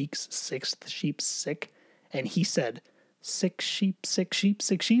sheep's sick. And he said, 6 sheep, 6 sheep,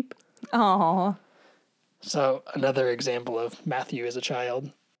 6 sheep. Oh. So another example of Matthew as a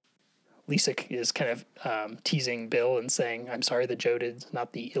child. Lisa is kind of teasing Bill and saying, I'm sorry that Joe is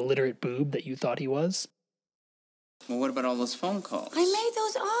not the illiterate boob that you thought he was. Well, what about all those phone calls? I made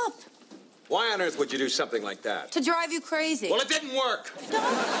those up Why on earth would you do something like that? to drive you crazy. Well, it didn't work. Don't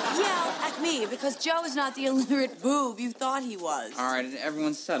yell at me because Joe is not the illiterate boob you thought he was. All right,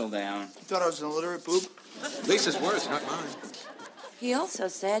 everyone settle down. You thought I was an illiterate boob? Lisa's words, not mine. He also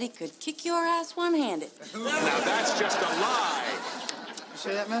said he could kick your ass one-handed. Now that's just a lie. You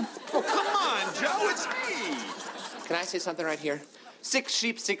say that, man? Oh, come on, Joe, it's me. Can I say something right here? 6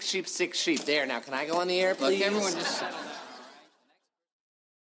 sheep, 6 sheep, 6 sheep. There, now, can I go on the air, please? Look, everyone just settle down.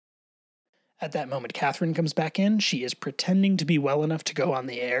 At that moment, Catherine comes back in. She is pretending to be well enough to go on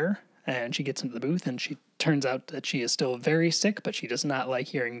the air, and she gets into the booth, and she turns out that she is still very sick, but she does not like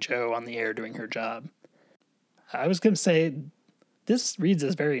hearing Joe on the air doing her job. I was going to say, this reads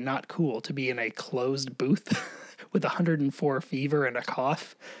as very not cool to be in a closed booth with 104 fever and a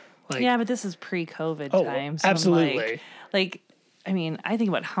cough. Like, Yeah, but this is pre-COVID Oh, times. absolutely. Like, I mean, I think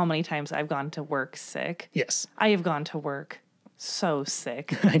about how many times I've gone to work sick. yes. I have gone to work so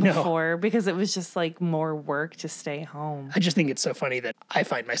sick I know. before because it was just like more work to stay home. I just think it's so funny that I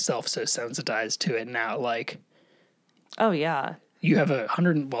find myself so sensitized to it now. Like, Oh yeah. you have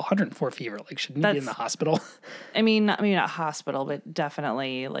 104 fever. Like, shouldn't you be in That's- the hospital? I mean, not hospital, but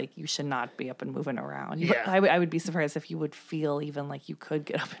definitely like you should not be up and moving around. Yeah. I would be surprised if you would feel even like you could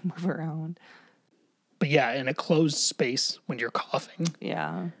get up and move around. But yeah, in a closed space when you're coughing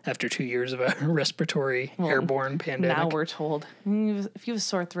Yeah. after 2 years of a respiratory airborne pandemic. Now we're told if you have a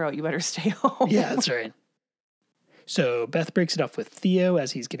sore throat, you better stay home. Yeah, that's right. So Beth breaks it off with Theo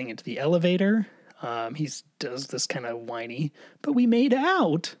as he's getting into the elevator. He does this kind of whiny, but we made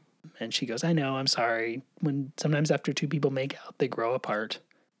out. And she goes, I know, I'm sorry. When sometimes after two people make out, they grow apart.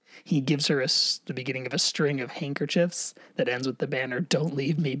 He gives her the beginning of a string of handkerchiefs that ends with the banner, Don't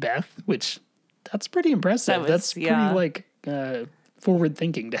Leave Me, Beth, which that's pretty impressive. That's pretty like forward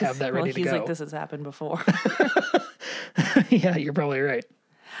thinking to have that ready to he's go. like, this has happened before. Yeah, you're probably right.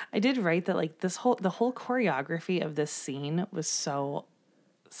 I did write that like the whole choreography of this scene was so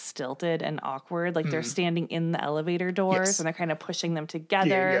stilted and awkward. Like they're standing in the elevator doors Yes. and they're kind of pushing them together.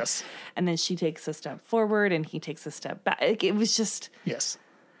 Yeah, yes. And then she takes a step forward and he takes a step back. Like, it was just, Yes.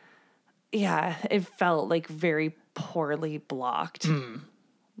 yeah, it felt like very poorly blocked.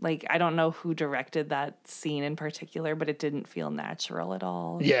 Like, I don't know who directed that scene in particular, but it didn't feel natural at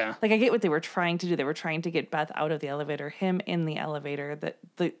all. Yeah. Like, I get what they were trying to do. They were trying to get Beth out of the elevator, him in the elevator.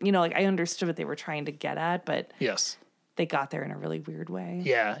 Like, I understood what they were trying to get at, but Yes. they got there in a really weird way.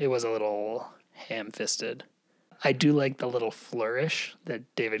 Yeah, it was a little ham-fisted. I do like the little flourish that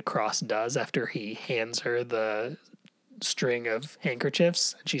David Cross does after he hands her the string of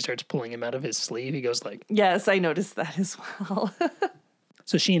handkerchiefs and she starts pulling him out of his sleeve. He goes like, Yes, I noticed that as well.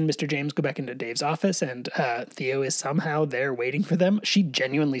 so she and Mr. James go back into Dave's office and Theo is somehow there waiting for them. She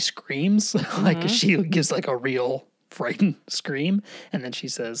genuinely screams, like she gives like a real frightened scream. And then she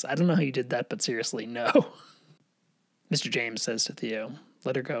says, I don't know how you did that, but seriously, no. Mr. James says to Theo,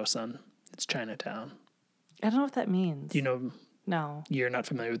 "Let her go, son. It's Chinatown." I don't know what that means. Do you know? No. You're not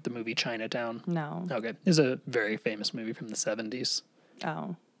familiar with the movie Chinatown? No. Okay. It's a very famous movie from the 70s.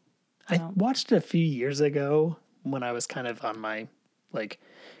 Oh. I watched it a few years ago when I was kind of on my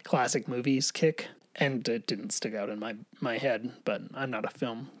classic movies kick, and it didn't stick out in my head, but I'm not a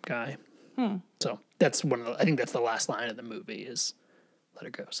film guy. So that's I think that's the last line of the movie is, "Let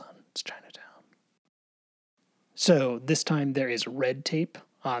her go, son. It's Chinatown." So this time there is red tape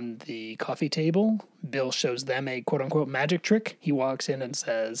on the coffee table. Bill shows them a quote-unquote magic trick. He walks in and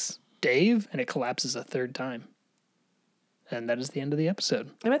says, "Dave," and it collapses a third time. And that is the end of the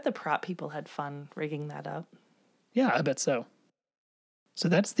episode. I bet the prop people had fun rigging that up. Yeah, I bet so. So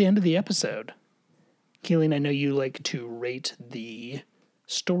that's the end of the episode. Keelan, I know you like to rate the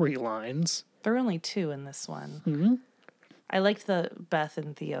storylines. There were only 2 in this one. Mm-hmm. I liked the Beth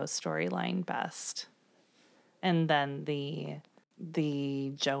and Theo storyline best. And then the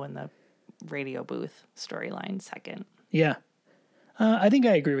Joe in the radio booth storyline second. Yeah. I think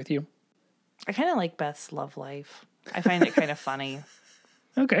I agree with you. I kind of like Beth's love life. I find it kind of funny.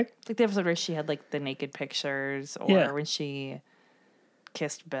 Okay. Like the episode where she had like the naked pictures, or when she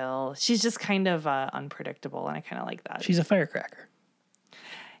kissed Bill. She's just kind of unpredictable, and I kind of like that. She's a firecracker.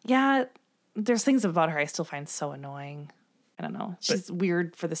 Yeah, there's things about her I still find so annoying. I don't know. She's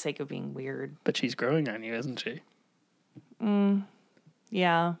weird for the sake of being weird. But she's growing on you, isn't she?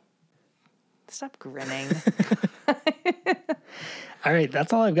 Yeah. Stop grinning. All right,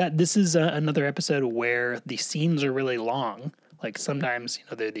 that's all I've got. This is another episode where the scenes are really long. Like sometimes,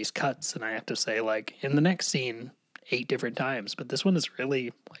 there are these cuts and I have to say in the next scene 8 different times. But this one is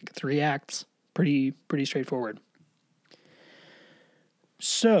really 3 acts. Pretty straightforward.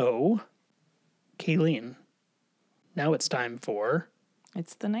 So, Kayleen, now it's time for...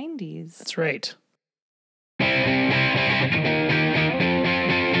 It's the 90s. That's right.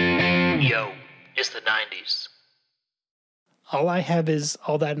 Yo, it's the 90s. All I have is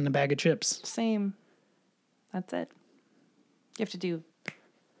all that in a bag of chips. Same. That's it. You have to do...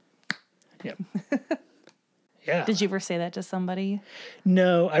 Yep. Yeah. Did you ever say that to somebody?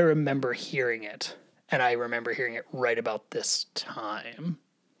 No, I remember hearing it. And I remember hearing it right about this time.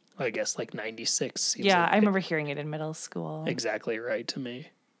 I guess 96. Yeah, I remember hearing it in middle school. Exactly right to me.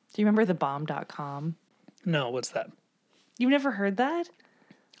 Do you remember thebomb.com? No, what's that? You've never heard that?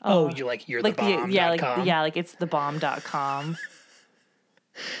 Oh, you're the bomb.com? Yeah, it's thebomb.com.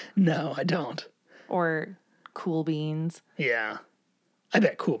 No, I don't. Or Cool Beans. Yeah. I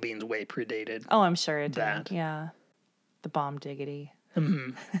bet Cool Beans way predated. Oh, I'm sure it did. That. Yeah. The Bomb Diggity.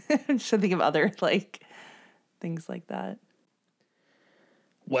 Mm-hmm. I'm just think of other things like that.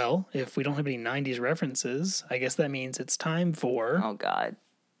 Well, if we don't have any 90s references, I guess that means it's time for... Oh, God.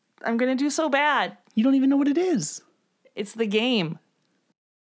 I'm going to do so bad. You don't even know what it is. It's the game.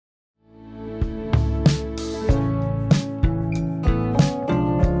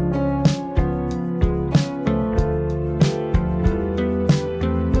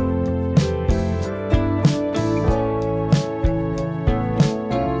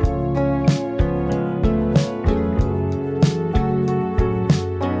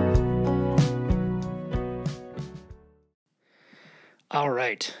 All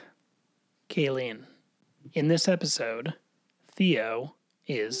right. Kayleen, in this episode, Theo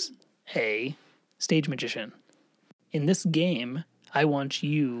is a stage magician. In this game, I want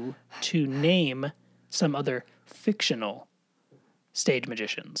you to name some other fictional stage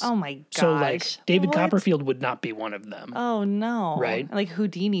magicians. Oh my gosh. So David What? Copperfield would not be one of them. Oh no. Right?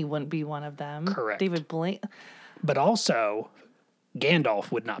 Houdini wouldn't be one of them. Correct. David Blaine. But also,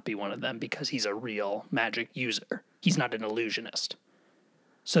 Gandalf would not be one of them because he's a real magic user. He's not an illusionist.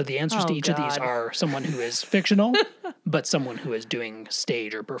 So the answers to each of these are someone who is fictional, but someone who is doing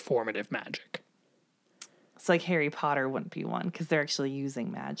stage or performative magic. It's like Harry Potter wouldn't be one because they're actually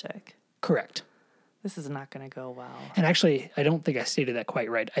using magic. Correct. This is not going to go well. And actually, I don't think I stated that quite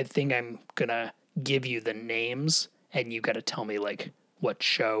right. I think I'm going to give you the names, and you got to tell me, what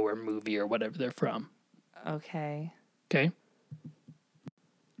show or movie or whatever they're from. Okay. Okay?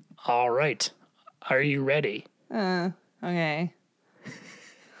 All right. Are you ready? Okay.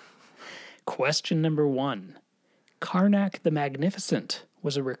 Question number 1. Karnak the Magnificent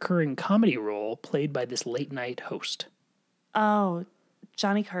was a recurring comedy role played by this late-night host. Oh,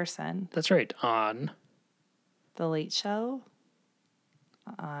 Johnny Carson. That's right. On... The Late Show.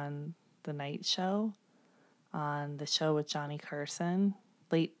 On The Night Show. On The Show with Johnny Carson.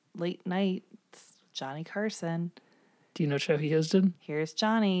 Late night. Johnny Carson. Do you know what show he hosted? Here's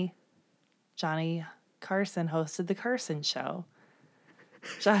Johnny. Johnny Carson hosted The Carson Show.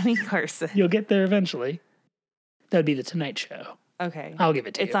 Johnny Carson. You'll get there eventually. That would be The Tonight Show. Okay. I'll give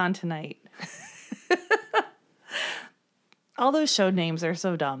it to you. It's on tonight. All those show names are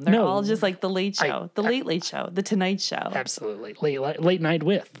so dumb. They're all just like The Late Show, The Late Late Show, The Tonight Show. Absolutely. Late Night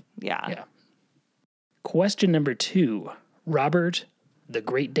with. Yeah. Question number 2. Robert, the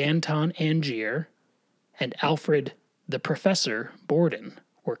Great Danton Angier, and Alfred, the Professor Borden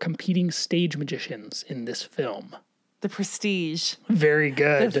were competing stage magicians in this film. The Prestige. Very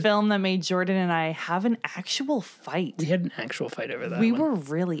good. The film that made Jordan and I have an actual fight. We had an actual fight over that We one. were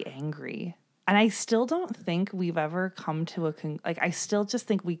really angry. And I still don't think we've ever come to a I still just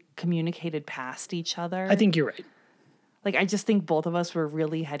think we communicated past each other. I think you're right. Like, I just think both of us were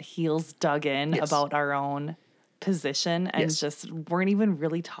really had heels dug in Yes. about our own position and Yes. just weren't even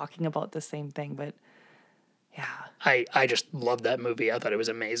really talking about the same thing. But yeah, I just loved that movie. I thought it was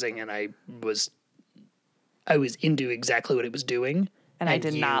amazing, and I was into exactly what it was doing. and I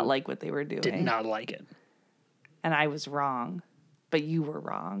did you not like what they were doing. Did not like it. And I was wrong, but you were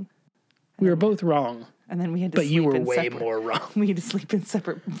wrong. We were both wrong, And then we had to but sleep you were in way separate, more wrong. We had to sleep in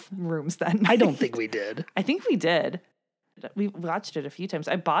separate rooms then. I don't think we did. I think we did. We watched it a few times.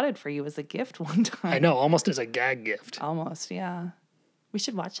 I bought it for you as a gift one time. I know, almost as a gag gift. Almost, yeah. We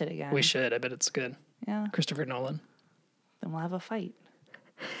should watch it again. We should. I bet it's good. Yeah. Christopher Nolan. Then we'll have a fight.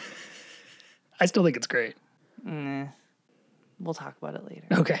 I still think it's great. We'll talk about it later.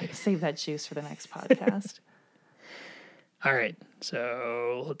 Okay. Save that juice for the next podcast. All right.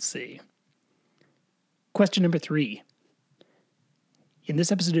 So let's see. Question number 3. In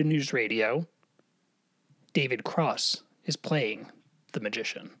this episode of News Radio, David Cross is playing the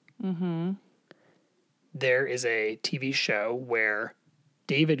magician. Mm-hmm. There is a TV show where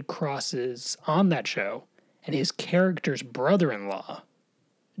David Cross is on that show, and his character's brother-in-law,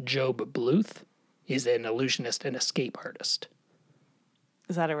 Job Bluth, is an illusionist and escape artist.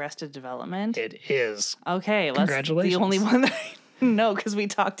 Is that Arrested Development? It is. Okay, that's Congratulations. the only one that I know because we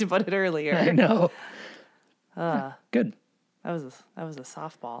talked about it earlier. I know. Good. That was a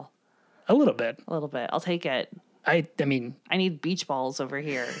softball. A little bit. A little bit. I'll take it. I mean, I need beach balls over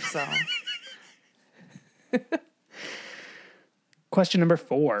here. So question number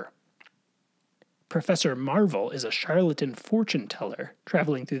 4. Professor Marvel is a charlatan fortune teller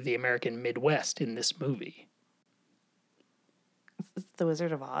traveling through the American Midwest in this movie. it's The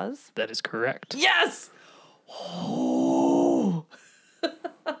Wizard of Oz. That is correct. Yes.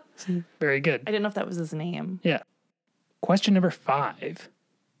 Very good. I didn't know if that was his name. Yeah. Question number 5.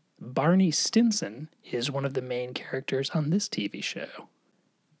 Barney Stinson is one of the main characters on this TV show.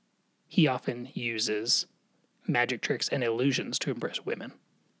 He often uses magic tricks and illusions to impress women.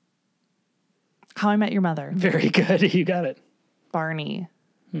 How I Met Your Mother. Very good. You got it. Barney.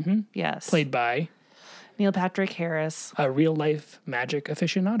 Mm-hmm. Yes. Played by Neil Patrick Harris. a real-life magic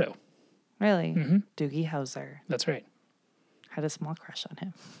aficionado. Really? Mm-hmm. Doogie Howser. That's right. Had a small crush on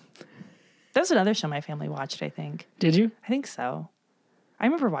him. That was another show my family watched, I think. Did you? I think so. I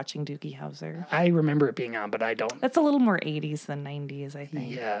remember watching Doogie Howser. I remember it being on, but I don't. That's a little more 80s than 90s, I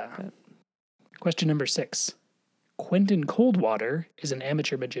think. Yeah. But Question number 6. Quentin Coldwater is an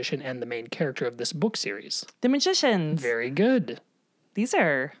amateur magician and the main character of this book series. The Magicians. Very good. These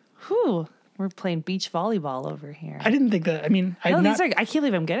are, we're playing beach volleyball over here. I didn't think that. I mean, I I can't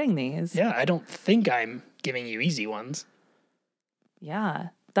believe I'm getting these. Yeah, I don't think I'm giving you easy ones. Yeah.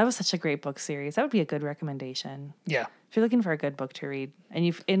 That was such a great book series. That would be a good recommendation. Yeah. If you're looking for a good book to read, and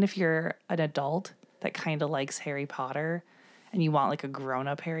if you're an adult that kind of likes Harry Potter, and you want like a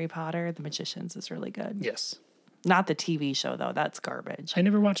grown-up Harry Potter, The Magicians is really good. Yes. Not the TV show though; that's garbage. I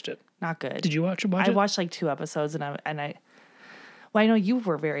never watched it. Not good. Did you watch it? I watched like 2 episodes, and I. Well, I know you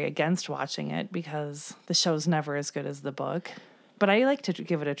were very against watching it because the show's never as good as the book, but I like to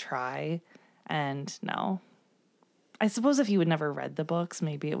give it a try. And no, I suppose if you had never read the books,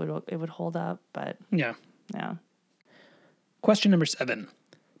 maybe it would hold up. But Yeah. yeah. Question number 7.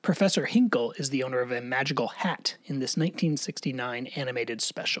 Professor Hinkle is the owner of a magical hat in this 1969 animated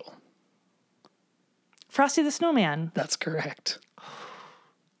special. Frosty the Snowman. That's correct.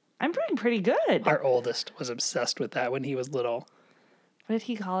 I'm doing pretty good. Our oldest was obsessed with that when he was little. What did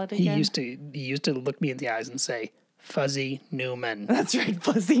he call it He again? used to look me in the eyes and say, Fuzzy Newman. That's right,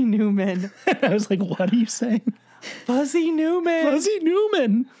 Fuzzy Newman. I was like, what are you saying? Fuzzy Newman. Fuzzy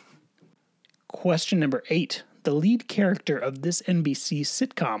Newman. Question number 8. The lead character of this NBC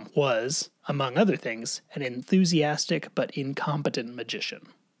sitcom was, among other things, an enthusiastic but incompetent magician.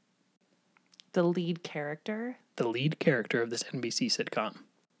 The lead character? The lead character of this NBC sitcom.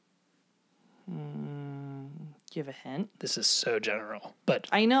 Do you have a hint? This is so general, but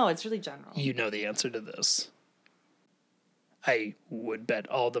I know, it's really general. you know the answer to this. I would bet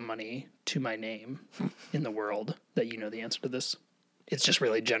all the money to my name in the world that you know the answer to this. It's just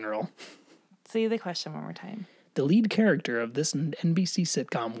really general. Say the question one more time. The lead character of this NBC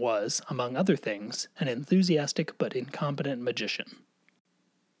sitcom was, among other things, an enthusiastic but incompetent magician.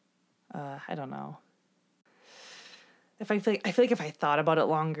 I don't know. I feel like if I thought about it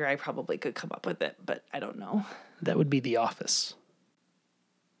longer, I probably could come up with it, but I don't know. That would be The Office.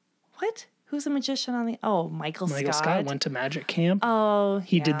 What? Who's a magician on the... Oh, Michael Scott. Michael Scott went to magic camp. Oh,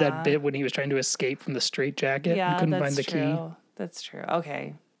 He did that bit when he was trying to escape from the straitjacket and couldn't find the key. That's true.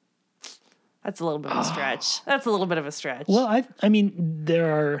 Okay. That's a little bit of a stretch. That's a little bit of a stretch. Well, I mean,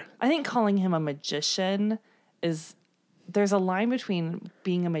 there are... I think calling him a magician is... There's a line between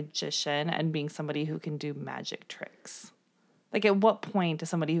being a magician and being somebody who can do magic tricks. Like, at what point is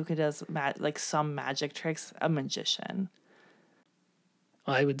somebody who does some magic tricks a magician?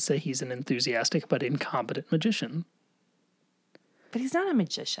 I would say he's an enthusiastic but incompetent magician. But he's not a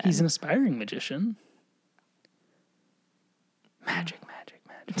magician. He's an aspiring magician. Magic.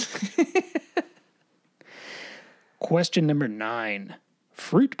 Question number 9.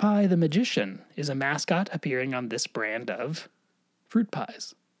 Fruit Pie the Magician is a mascot appearing on this brand of fruit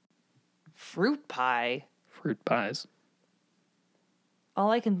pies. Fruit pie? Fruit pies. All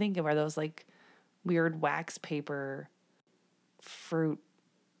I can think of are those, weird wax paper fruit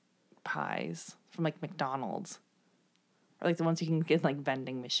pies from, McDonald's. Or, the ones you can get in,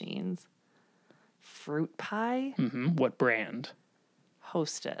 vending machines. Fruit pie? Mm-hmm. What brand?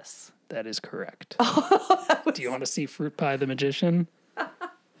 Hostess. That is correct. Do you want to see Fruit Pie the Magician?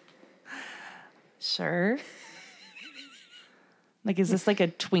 Sure. Is this a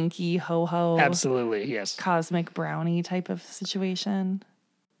Twinkie ho-ho? Absolutely, yes. Cosmic brownie type of situation?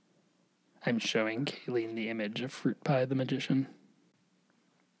 I'm showing Kayleen the image of Fruit Pie the Magician.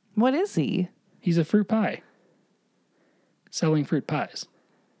 What is he? He's a fruit pie. Selling fruit pies.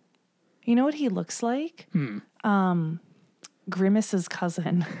 You know what he looks like? Grimace's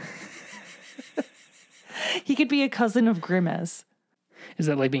cousin. He could be a cousin of Grimace. Is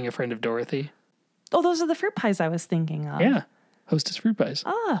that like being a friend of Dorothy? Oh, those are the fruit pies I was thinking of. Yeah. Hostess fruit pies.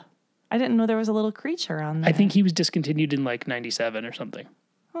 Ah. I didn't know there was a little creature on there. I think he was discontinued in 97 or something.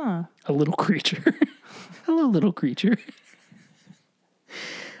 Huh. A little creature. Hello, little creature.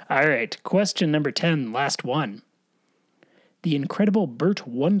 All right. Question number 10. Last one. The incredible Burt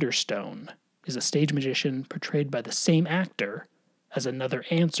Wonderstone is a stage magician portrayed by the same actor as another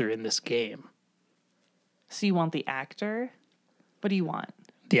answer in this game. So you want the actor? What do you want?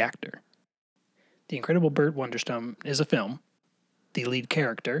 The actor. The Incredible Burt Wonderstone is a film. The lead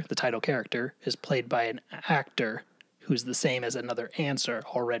character, the title character, is played by an actor who's the same as another answer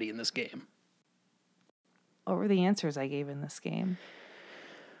already in this game. What were the answers I gave in this game?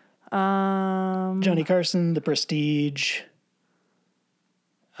 Johnny Carson, The Prestige,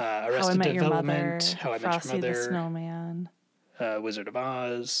 Arrested Development, How I Met Your Frosty Mother, the Snowman, Wizard of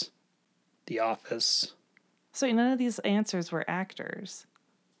Oz, The Office. So none of these answers were actors.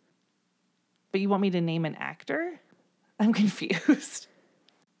 But you want me to name an actor? I'm confused.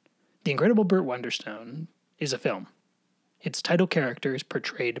 The Incredible Burt Wonderstone is a film. Its title character is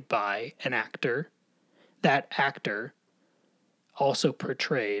portrayed by an actor. That actor also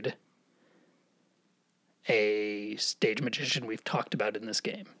portrayed a stage magician we've talked about in this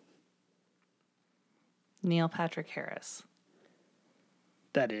game. Neil Patrick Harris.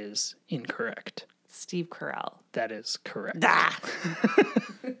 That is incorrect. Steve Carell. That is correct. Ah!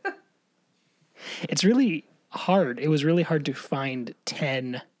 It's really hard. It was really hard to find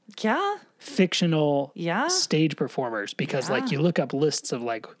 10 fictional stage performers because you look up lists of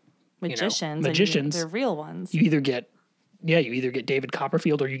magicians. Magicians. They're real ones. You either get David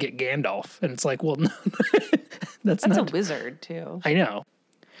Copperfield or you get Gandalf. And it's like, well, no, that's not a wizard too. I know.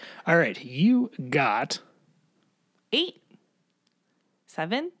 All right. You got 8,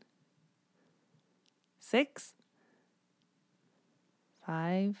 7, 6,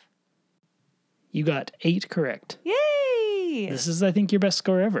 5. You got 8 correct. Yay! This is, I think, your best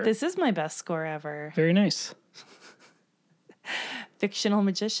score ever. This is my best score ever. Very nice. Fictional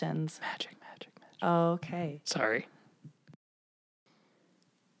magicians. Magic. Okay. Sorry.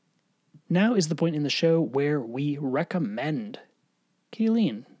 Now is the point in the show where we recommend.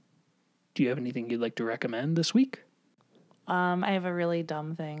 Kayleen, do you have anything you'd like to recommend this week? I have a really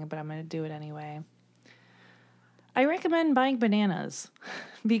dumb thing, but I'm going to do it anyway. I recommend buying bananas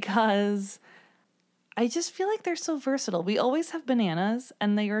because I just feel like they're so versatile. We always have bananas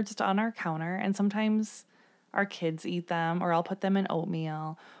and they are just on our counter, and sometimes our kids eat them, or I'll put them in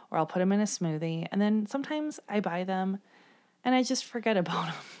oatmeal, or I'll put them in a smoothie. And then sometimes I buy them and I just forget about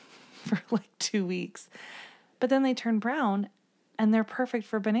them for 2 weeks. but then they turn brown and they're perfect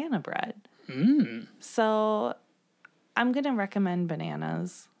for banana bread. So I'm going to recommend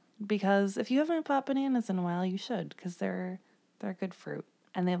bananas because if you haven't bought bananas in a while, you should, because they're a good fruit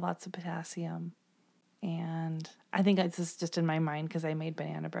and they have lots of potassium. And I think it's just in my mind because I made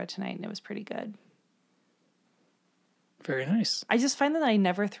banana bread tonight and it was pretty good. Very nice. I just find that I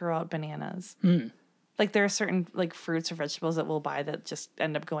never throw out bananas. Like there are certain like fruits or vegetables that we'll buy that just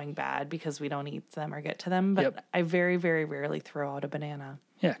end up going bad because we don't eat them or get to them. But I very, very rarely throw out a banana.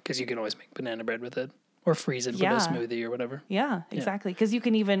 Yeah, because you can always make banana bread with it or freeze it, put a smoothie or whatever. Yeah, exactly. Because you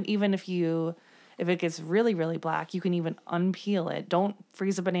can even if it gets really, really black, you can even unpeel it. Don't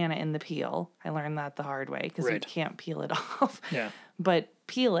freeze a banana in the peel. I learned that the hard way because you can't peel it off. Yeah. But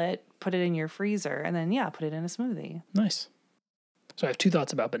peel it, put it in your freezer, and then, put it in a smoothie. Nice. So I have 2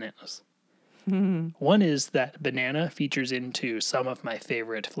 thoughts about bananas. One is that banana features into some of my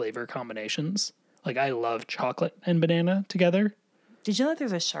favorite flavor combinations. Like, I love chocolate and banana together. Did you know that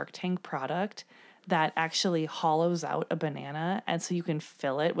there's a Shark Tank product that actually hollows out a banana, and so you can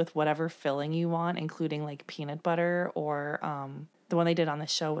fill it with whatever filling you want, including like peanut butter or the one they did on the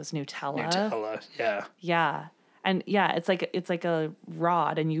show was Nutella. Nutella, yeah. Yeah. And it's like a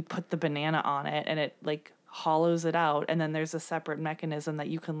rod, and you put the banana on it and it like hollows it out, and then there's a separate mechanism that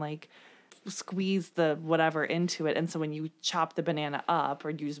you can like squeeze the whatever into it, and so when you chop the banana up or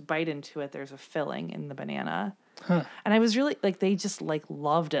you just bite into it, there's a filling in the banana. And I was really like, they just like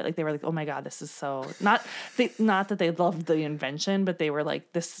loved it. Like they were like, oh my God, this is so not that they loved the invention, but they were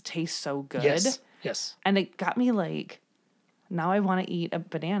like, this tastes so good. Yes. And it got me like, now I want to eat a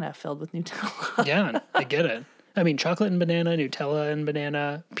banana filled with Nutella. Yeah, I get it. I mean, chocolate and banana, Nutella and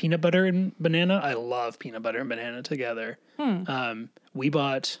banana, peanut butter and banana. I love peanut butter and banana together. You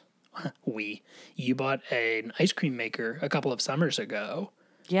bought an ice cream maker a couple of summers ago.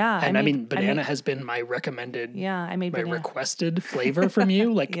 Yeah. And I mean, banana has been my recommended, I made my requested flavor from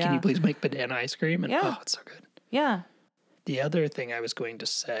you. Like, can you please make banana ice cream? And oh, it's so good. Yeah. The other thing I was going to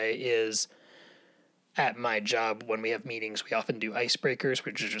say is at my job, when we have meetings, we often do icebreakers,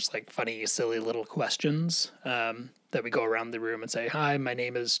 which are just like funny, silly little questions that we go around the room and say, hi, my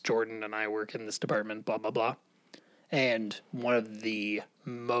name is Jordan and I work in this department, blah, blah, blah. And one of the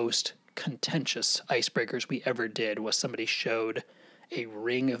most contentious icebreakers we ever did was somebody showed a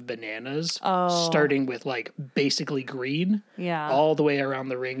ring of bananas starting with like basically green all the way around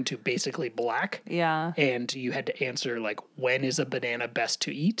the ring to basically black. Yeah. And you had to answer like, when is a banana best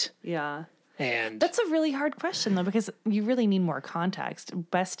to eat? Yeah. And that's a really hard question though, because you really need more context.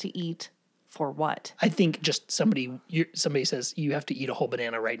 Best to eat for what? I think just somebody says you have to eat a whole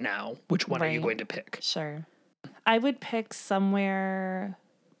banana right now. Which one are you going to pick? Sure. I would pick somewhere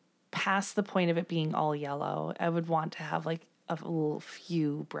past the point of it being all yellow. I would want to have like a little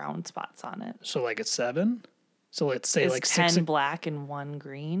few brown spots on it. So like a 7? So let's say like 10 6 black and 1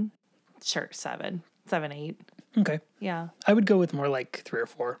 green. Sure, 7, 8. Okay. Yeah. I would go with more like 3 or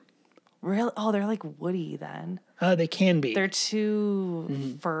 4. Really? Oh, they're like woody then. They can be. They're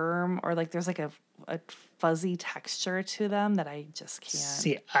too firm, or like there's like a fuzzy texture to them that I just can't.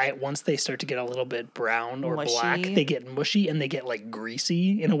 See, once they start to get a little bit brown or mushy. black, they get mushy and they get like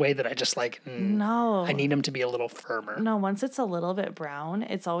greasy in a way that I just like. No, I need them to be a little firmer. No, once it's a little bit brown,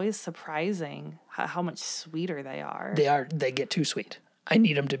 it's always surprising how much sweeter they are. They get too sweet. I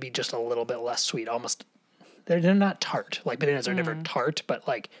need them to be just a little bit less sweet. Almost, they're not tart. Like bananas are never tart, but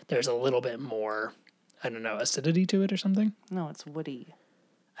like there's a little bit more, I don't know, acidity to it or something. No, it's woody.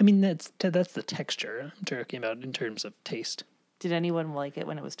 I mean, that's the texture I'm talking about in terms of taste. Did anyone like it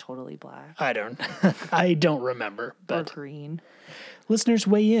when it was totally black? I don't remember. But or green. Listeners,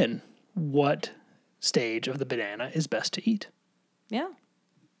 weigh in. What stage of the banana is best to eat? Yeah.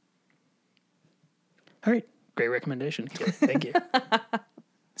 All right. Great recommendation. Thank you.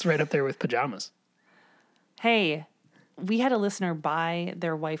 It's right up there with pajamas. Hey, we had a listener buy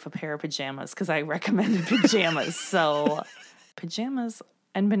their wife a pair of pajamas because I recommended pajamas. So, pajamas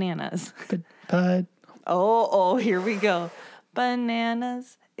and bananas. Oh, here we go.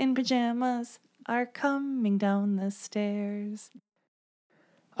 Bananas in pajamas are coming down the stairs.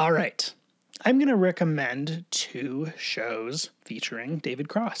 All right. I'm going to recommend 2 shows featuring David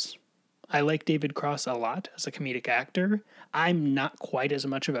Cross. I like David Cross a lot as a comedic actor. I'm not quite as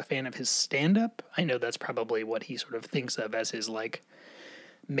much of a fan of his stand-up. I know that's probably what he sort of thinks of as his like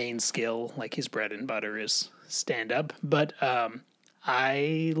main skill, like his bread and butter is stand-up. But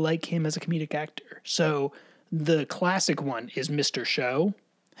I like him as a comedic actor. So the classic one is Mr. Show.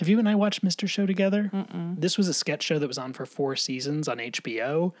 Have you and I watched Mr. Show together? Mm-mm. This was a sketch show that was on for 4 seasons on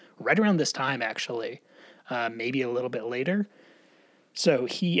HBO, right around this time, actually. Maybe a little bit later. So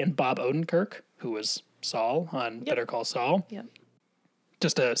he and Bob Odenkirk, who was Saul on Better Call Saul. Yep.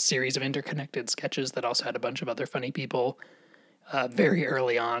 Just a series of interconnected sketches that also had a bunch of other funny people. Very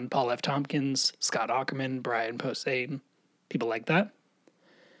early on, Paul F. Tompkins, Scott Aukerman, Brian Posehn, people like that.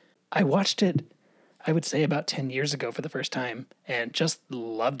 I watched it, I would say, about 10 years ago for the first time, and just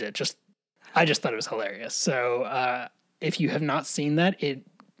loved it. I just thought it was hilarious. So if you have not seen that,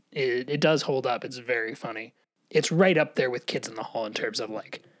 it does hold up. It's very funny. It's right up there with Kids in the Hall in terms of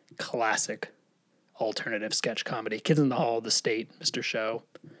like classic alternative sketch comedy. Kids in the Hall, The State, Mr. Show.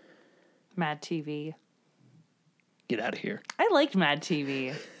 Mad TV. Get out of here. I liked Mad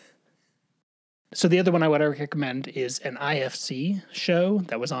TV. So the other one I would recommend is an IFC show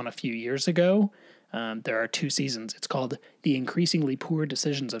that was on a few years ago. There are 2 seasons. It's called The Increasingly Poor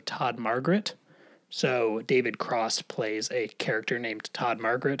Decisions of Todd Margaret. So David Cross plays a character named Todd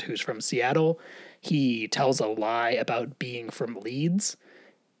Margaret who's from Seattle. He tells a lie about being from Leeds,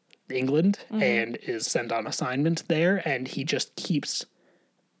 England, and is sent on assignment there, and he just keeps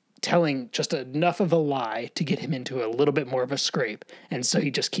telling just enough of a lie to get him into a little bit more of a scrape. And so he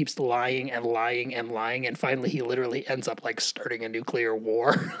just keeps lying and lying and lying, and finally he literally ends up like starting a nuclear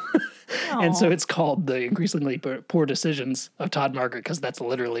war. And so it's called The Increasingly Poor Decisions of Todd Margaret, because that's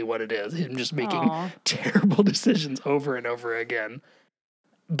literally what it is. Him just making terrible decisions over and over again.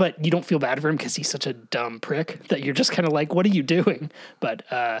 But you don't feel bad for him because he's such a dumb prick that you're just kind of like, what are you doing? But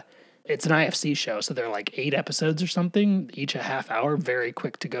it's an IFC show, so they're like 8 episodes or something, each a half hour, very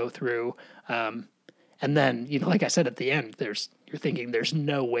quick to go through. And then, like I said at the end, you're thinking there's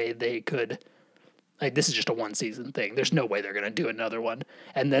no way they could, like, this is just a 1-season thing. There's no way they're going to do another one.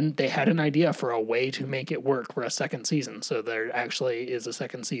 And then they had an idea for a way to make it work for a second season. So there actually is a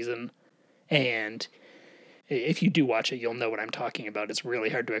second season. And if you do watch it, you'll know what I'm talking about. It's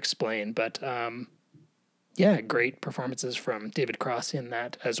really hard to explain, but yeah, great performances from David Cross in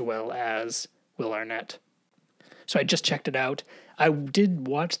that, as well as Will Arnett. So I just checked it out. I did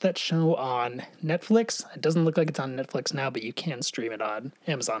watch that show on Netflix. It doesn't look like it's on Netflix now, but you can stream it on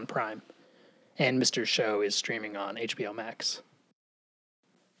Amazon Prime. And Mr. Show is streaming on HBO Max.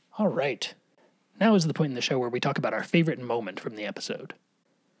 All right. Now is the point in the show where we talk about our favorite moment from the episode.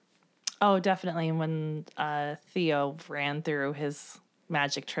 Oh, definitely. When Theo ran through his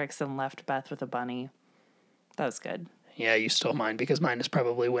magic tricks and left Beth with a bunny. That was good. Yeah, you stole mine because mine is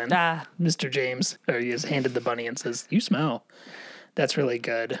probably when Mr. James he is handed the bunny and says, "You smell." That's really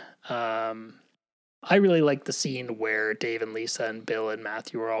good. I really like the scene where Dave and Lisa and Bill and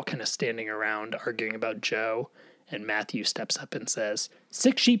Matthew are all kind of standing around arguing about Joe, and Matthew steps up and says,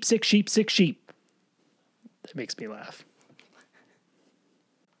 6 sheep, 6 sheep, 6 sheep. That makes me laugh.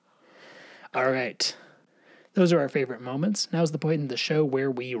 All right. Those are our favorite moments. Now's the point in the show where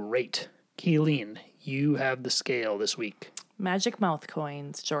we rate. Kayleen, you have the scale this week. Magic mouth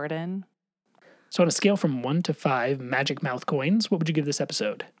coins, Jordan. So on a scale from 1 to 5 magic mouth coins, what would you give this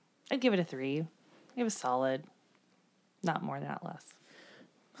episode? I'd give it a 3. It was solid. Not more, not less.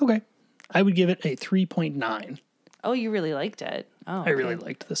 Okay. I would give it a 3.9. Oh, you really liked it. Oh, okay. I really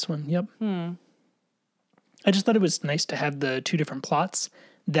liked this one. Yep. I just thought it was nice to have the 2 different plots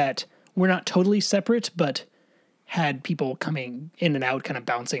that were not totally separate, but had people coming in and out, kind of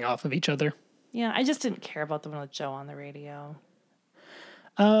bouncing off of each other. Yeah, I just didn't care about the one with Joe on the radio.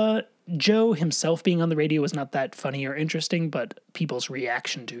 Joe himself being on the radio was not that funny or interesting, but people's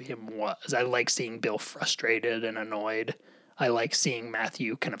reaction to him was. I like seeing Bill frustrated and annoyed. I like seeing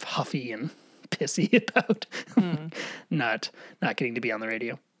Matthew kind of huffy and pissy about not getting to be on the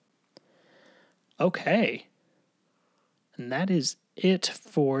radio. Okay. And that is it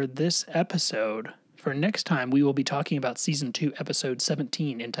for this episode. For next time, we will be talking about Season 2, Episode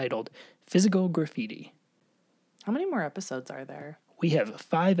 17, entitled Physical Graffiti. How many more episodes are there? We have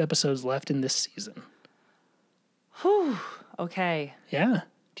 5 episodes left in this season. Whew. Okay. Yeah.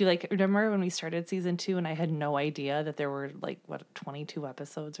 Do you remember when we started Season 2 and I had no idea that there were 22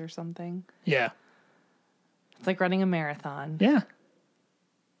 episodes or something? Yeah. It's like running a marathon. Yeah.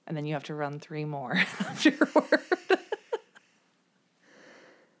 And then you have to run 3 more afterward.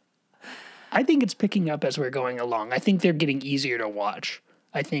 I think it's picking up as we're going along. I think they're getting easier to watch.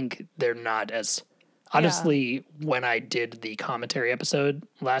 I think they're not as... Honestly, when I did the commentary episode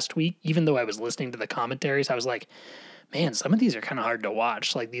last week, even though I was listening to the commentaries, I was like, man, some of these are kind of hard to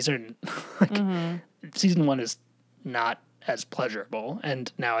watch. Like, these are... Season 1 is not as pleasurable. And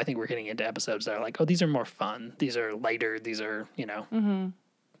now I think we're getting into episodes that are like, oh, these are more fun. These are lighter. These are,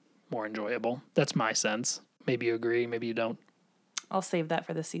 more enjoyable. That's my sense. Maybe you agree. Maybe you don't. I'll save that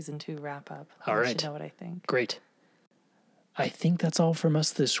for the Season 2 wrap-up. All right. You know what I think. Great. I think that's all from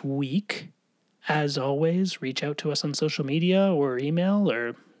us this week. As always, reach out to us on social media or email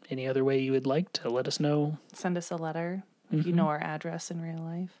or any other way you would like to let us know, Send us a letter. If you know our address in real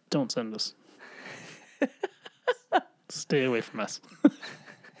life. don't send us. Stay away from us.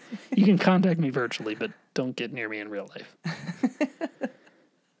 You can contact me virtually, but don't get near me in real life.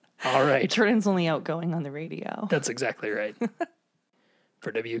 All right. Jordan's only outgoing on the radio. That's exactly right.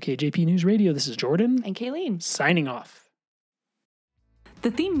 For WKJP News Radio, this is Jordan. And Kayleen. Signing off.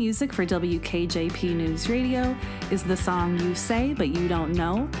 The theme music for WKJP News Radio is the song You Say But You Don't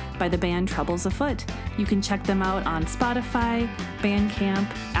Know by the band Troubles Afoot. You can check them out on Spotify, Bandcamp,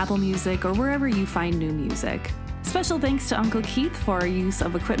 Apple Music, or wherever you find new music. Special thanks to Uncle Keith for our use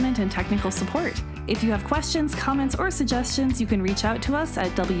of equipment and technical support. If you have questions, comments, or suggestions, you can reach out to us at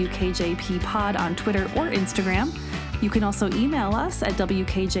WKJPpod on Twitter or Instagram. You can also email us at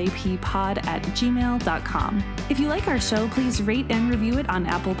wkjppod@gmail.com. If you like our show, please rate and review it on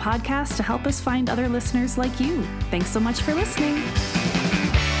Apple Podcasts to help us find other listeners like you. Thanks so much for listening.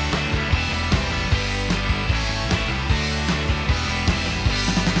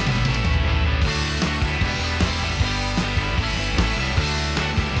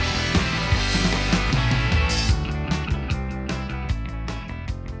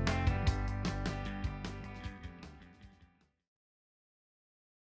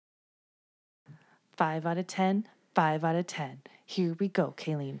 Five out of 10, 5 out of 10. Here we go,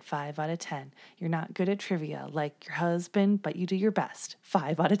 Kayleen, 5 out of 10. You're not good at trivia like your husband, but you do your best.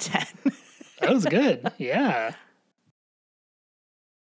 5 out of 10. That was good. Yeah.